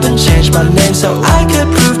job and changed my name so I could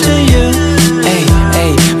prove to you, hey,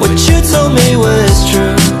 hey, what you told me was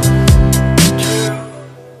true.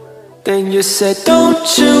 Then you said,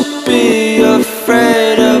 don't you be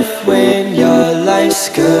afraid of when your life's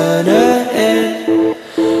gonna end.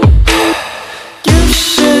 You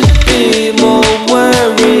should be more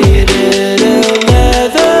worried it'll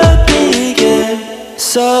never begin.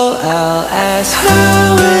 So I'll ask,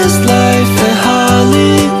 how is life in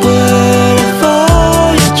Hollywood if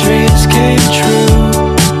all your dreams came true?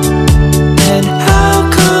 And how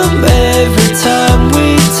come every time we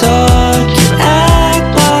talk you act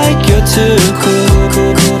like you're too cool?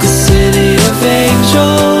 The city of angels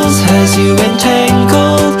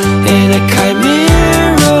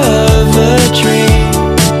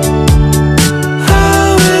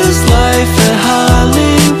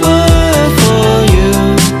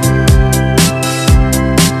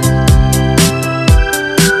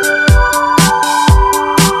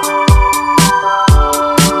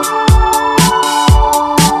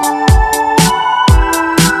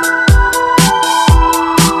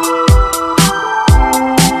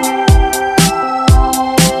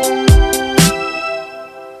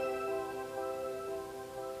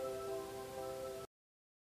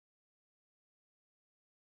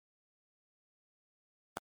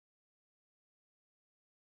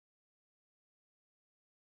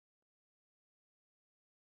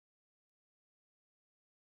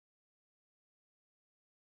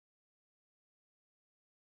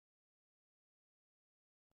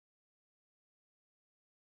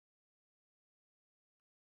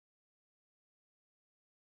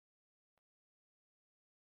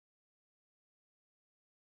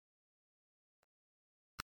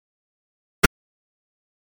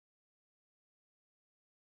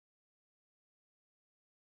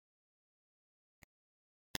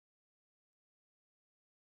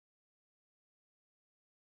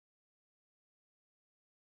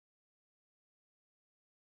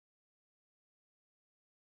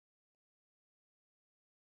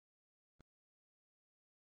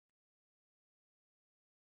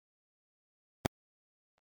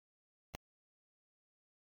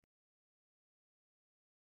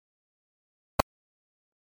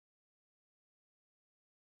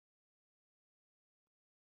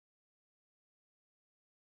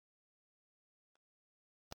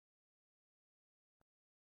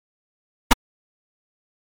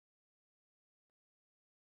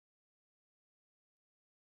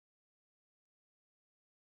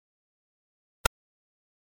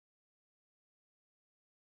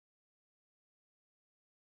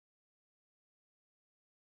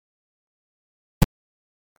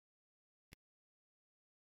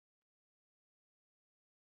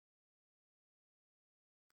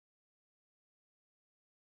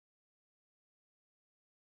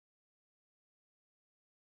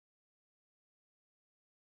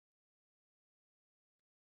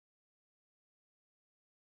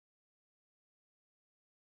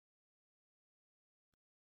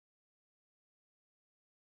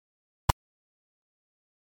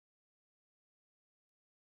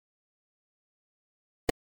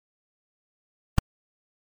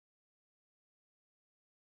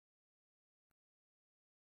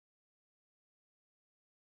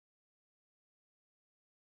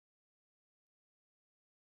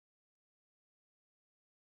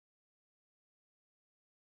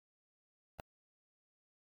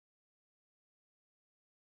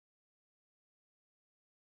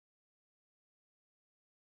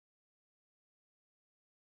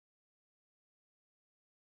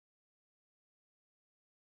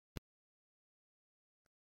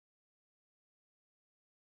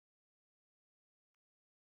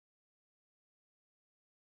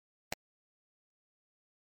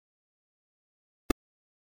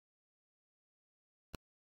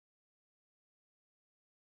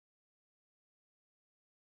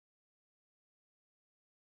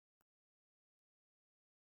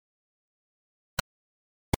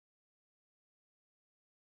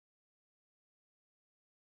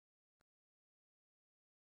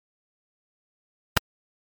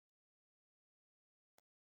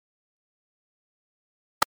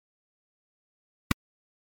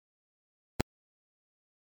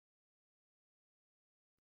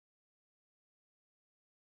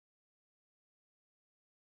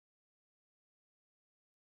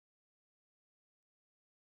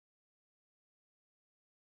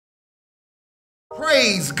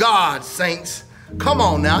Praise God, saints. Come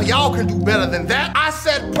on now, y'all can do better than that. I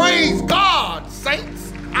said praise God,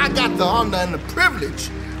 saints. I got the honor and the privilege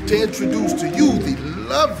to introduce to you the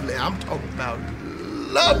lovely, I'm talking about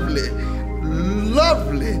lovely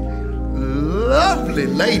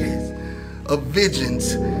ladies of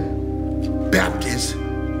Visions Baptist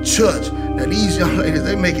Church. Now these young ladies,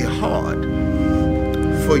 they make it hard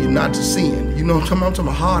for you not to sin. You know what I'm talking about? I'm talking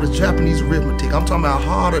about hard as Japanese arithmetic. I'm talking about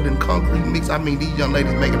harder than concrete mix. I mean, these young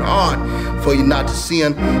ladies make it hard for you not to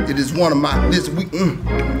sin. It is one of my, this week, got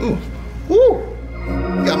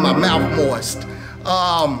my mouth moist.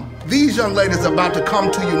 These young ladies are about to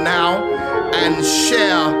come to you now and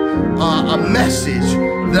share a message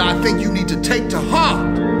that I think you need to take to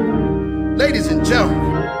heart. Ladies and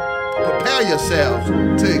gentlemen, prepare yourselves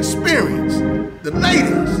to experience the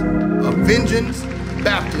ladies of Vengeance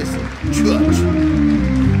Baptist Church.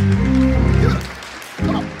 Yeah.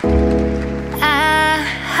 Come on.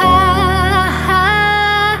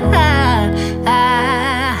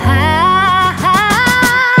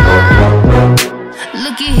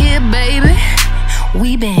 Looky here, baby.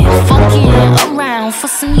 We been fucking around for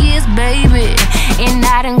some years, baby. And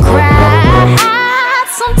I done cried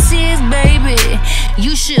some tears, baby.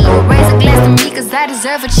 You should raise a glass to me, cause I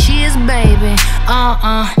deserve a cheers, baby.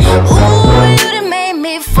 Ooh, you done made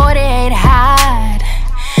me 48 hot.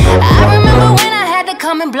 I remember when I had to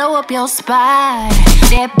come and blow up your spot.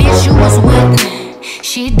 That bitch you was with,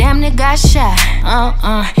 she damn near got shot.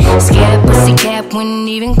 Scared pussycat wouldn't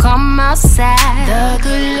even come outside. The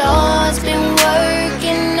good Lord's been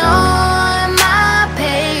working on my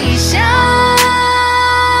patience.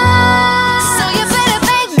 So you better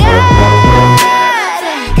thank God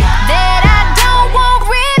that I don't want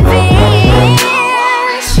revenge.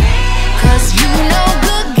 Cause you know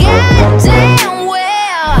good goddamn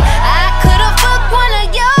well I could've fucked one of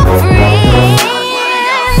your friends.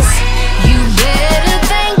 You better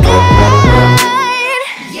thank God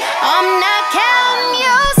I'm not counting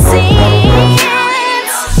your sins.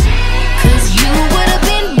 Cause you would've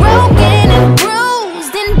been broken and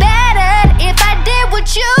bruised and battered if I did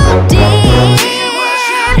what you did.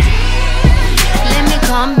 Let me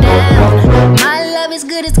calm down. My love is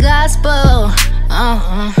good as gospel.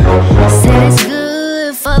 Said it's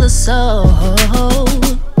good for the soul.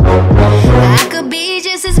 I could be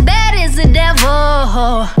just as bad as the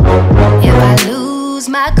devil if I lose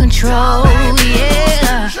my control,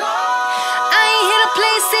 yeah. I ain't here to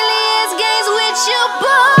play silly ass games with you,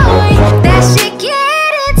 boy. That shit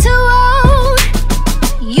getting too old.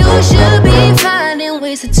 You should be finding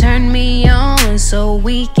ways to turn me on so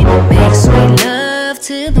we can make sweet love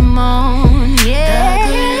to the moon, yeah.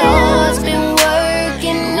 The good Lord's been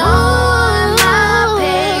working on my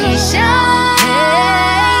patience.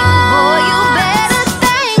 Boy, you better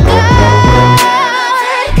thank God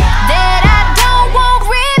that I don't want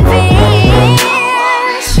revenge.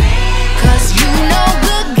 Cause you know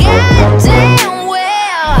good goddamn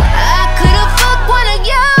well I could've fucked one of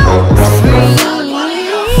your friends.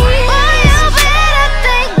 Boy, you better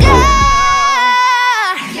thank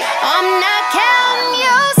God I'm not counting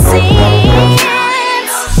your sins.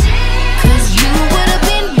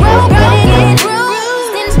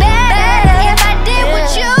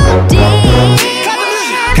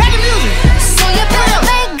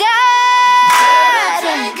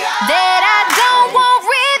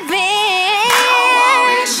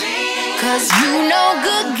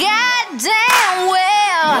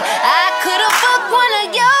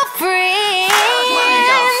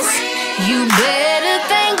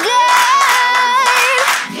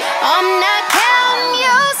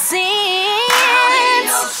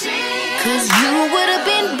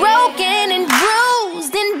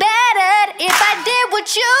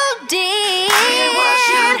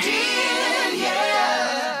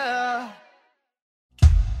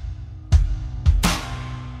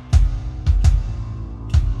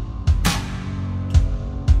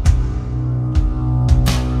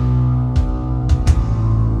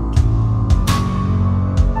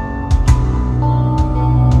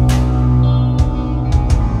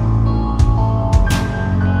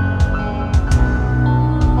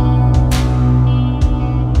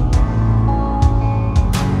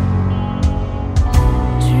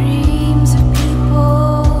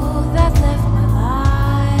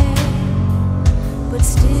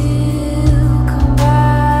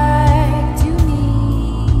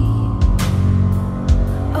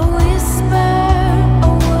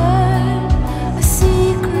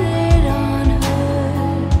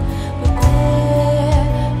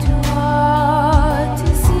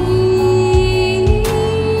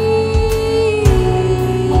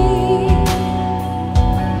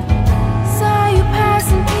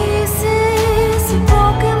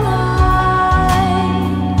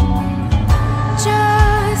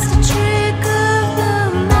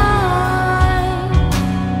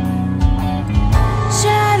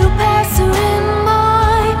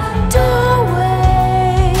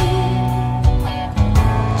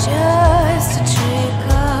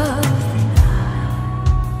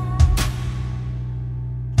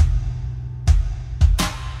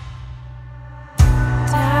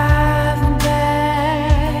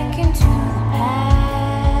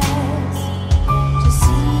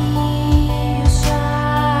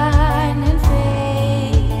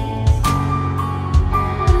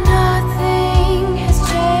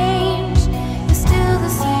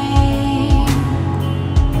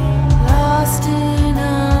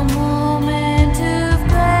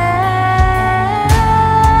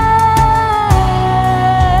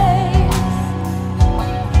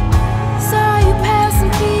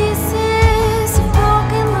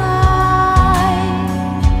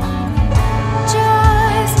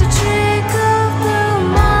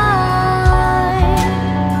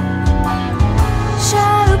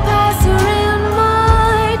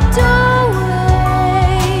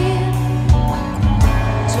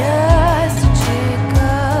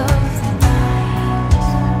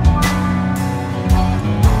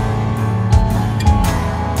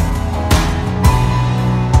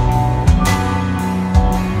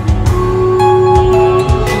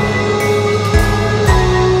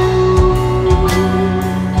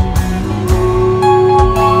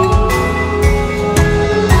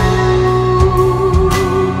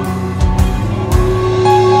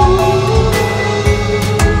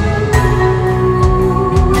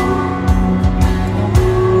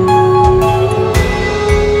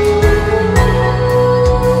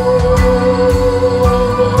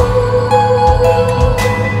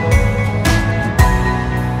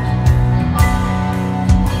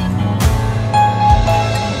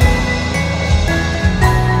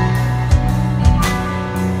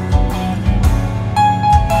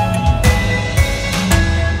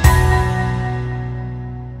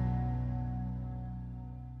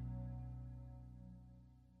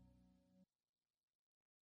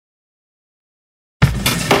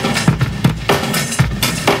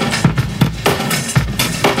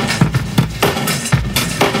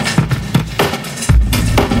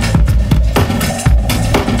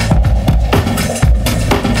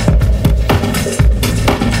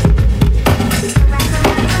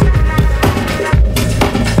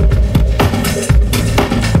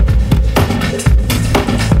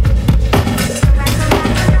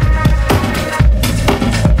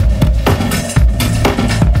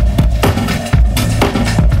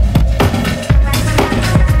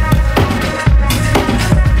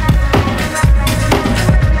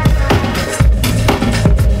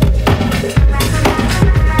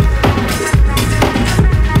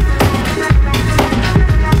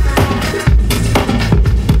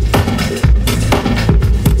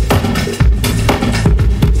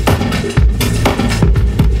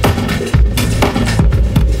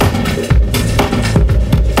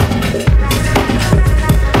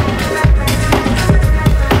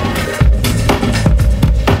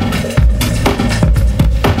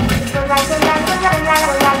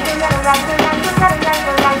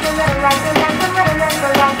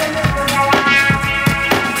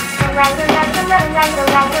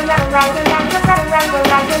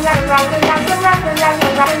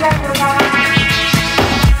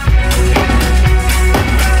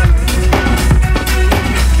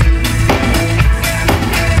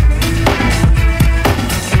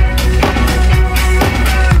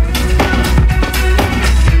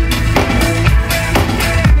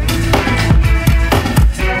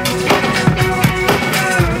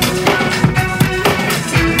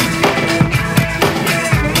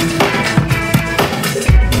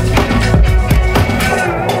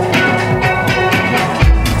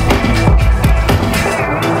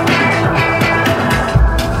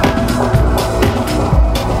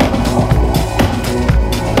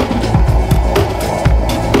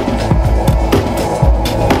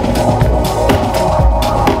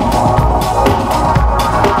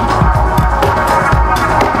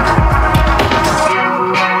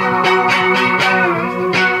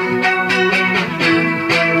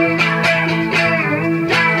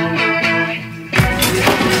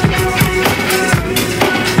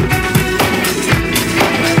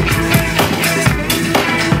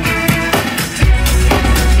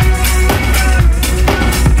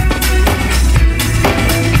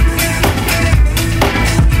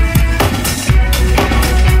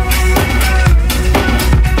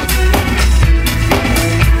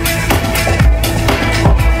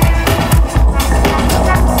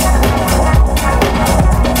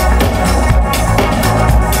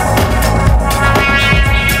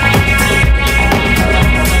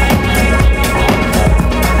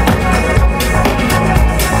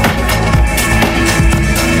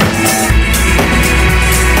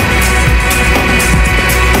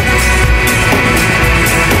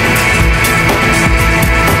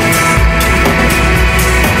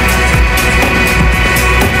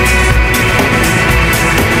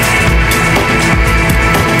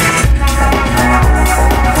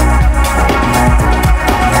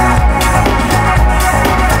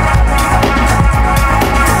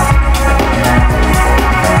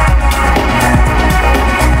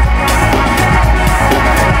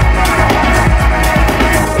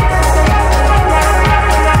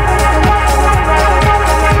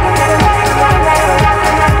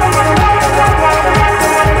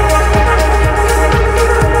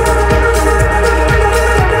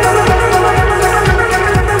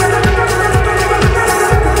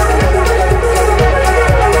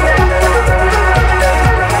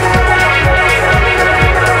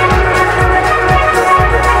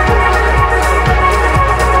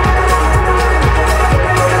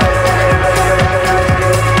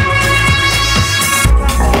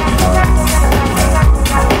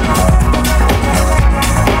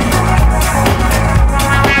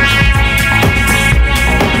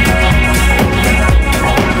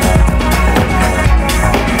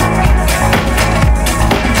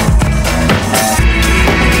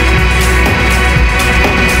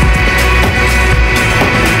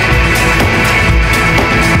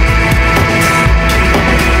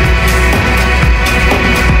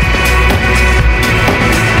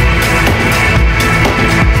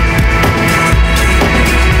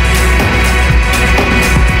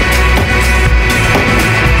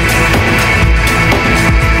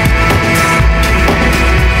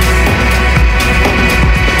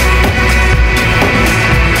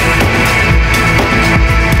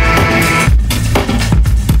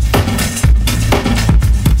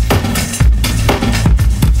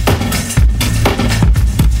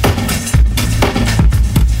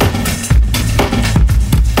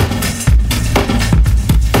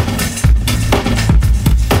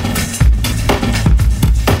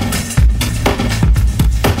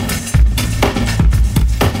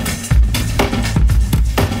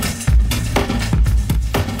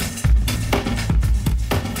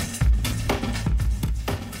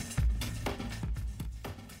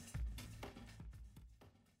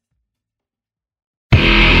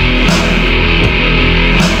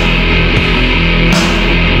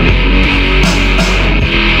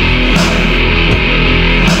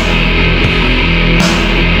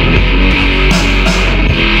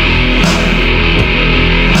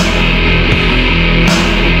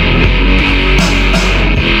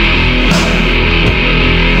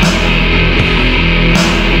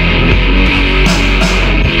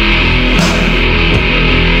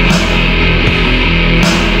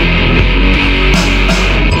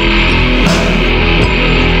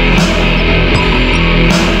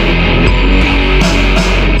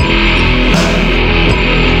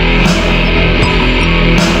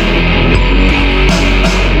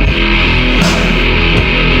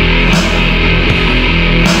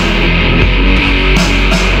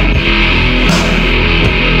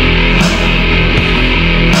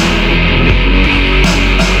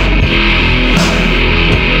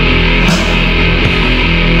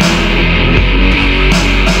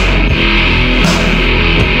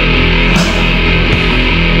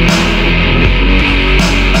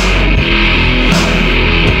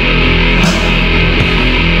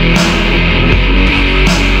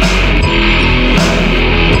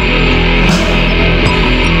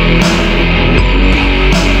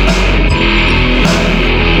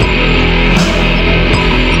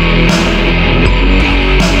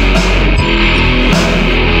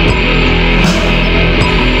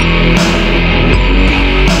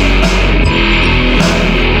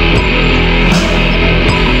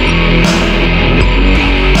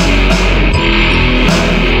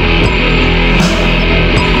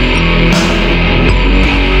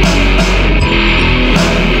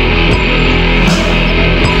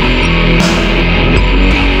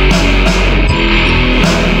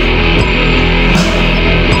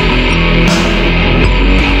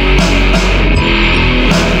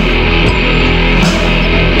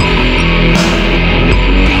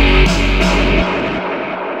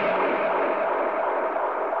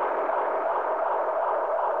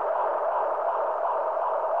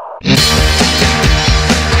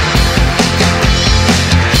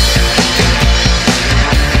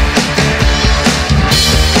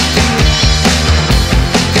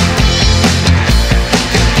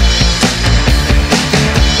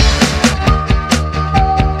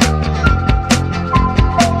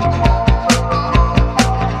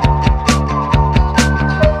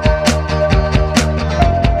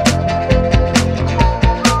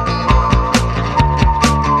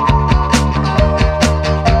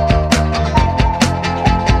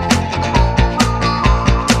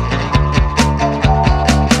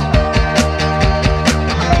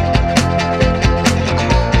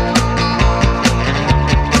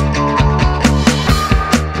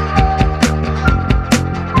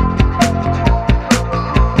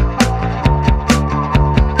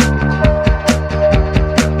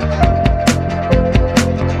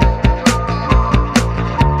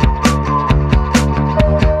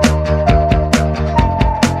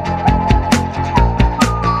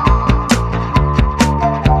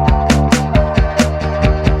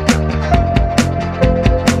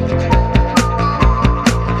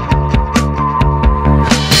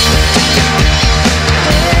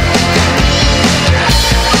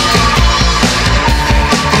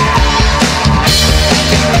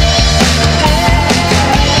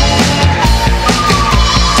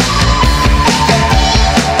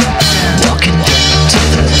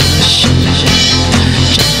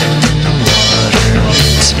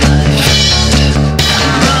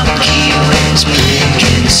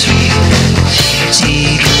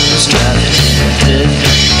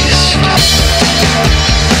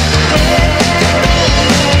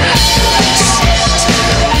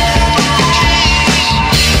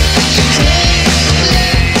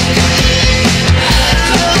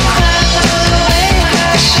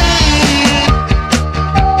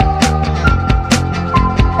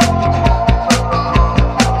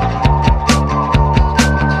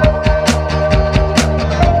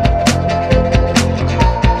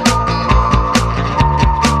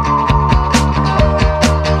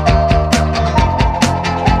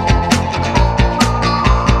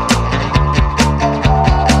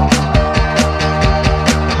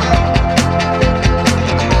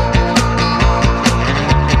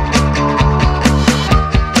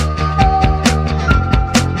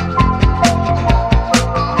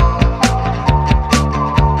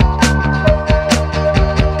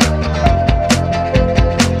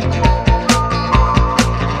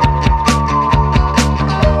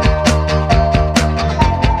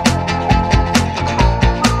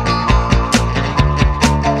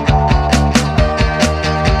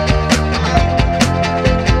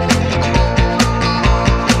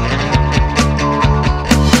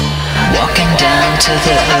 to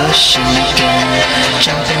the ocean again.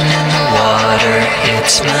 Jumping in the water,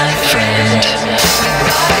 it's my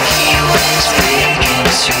friend.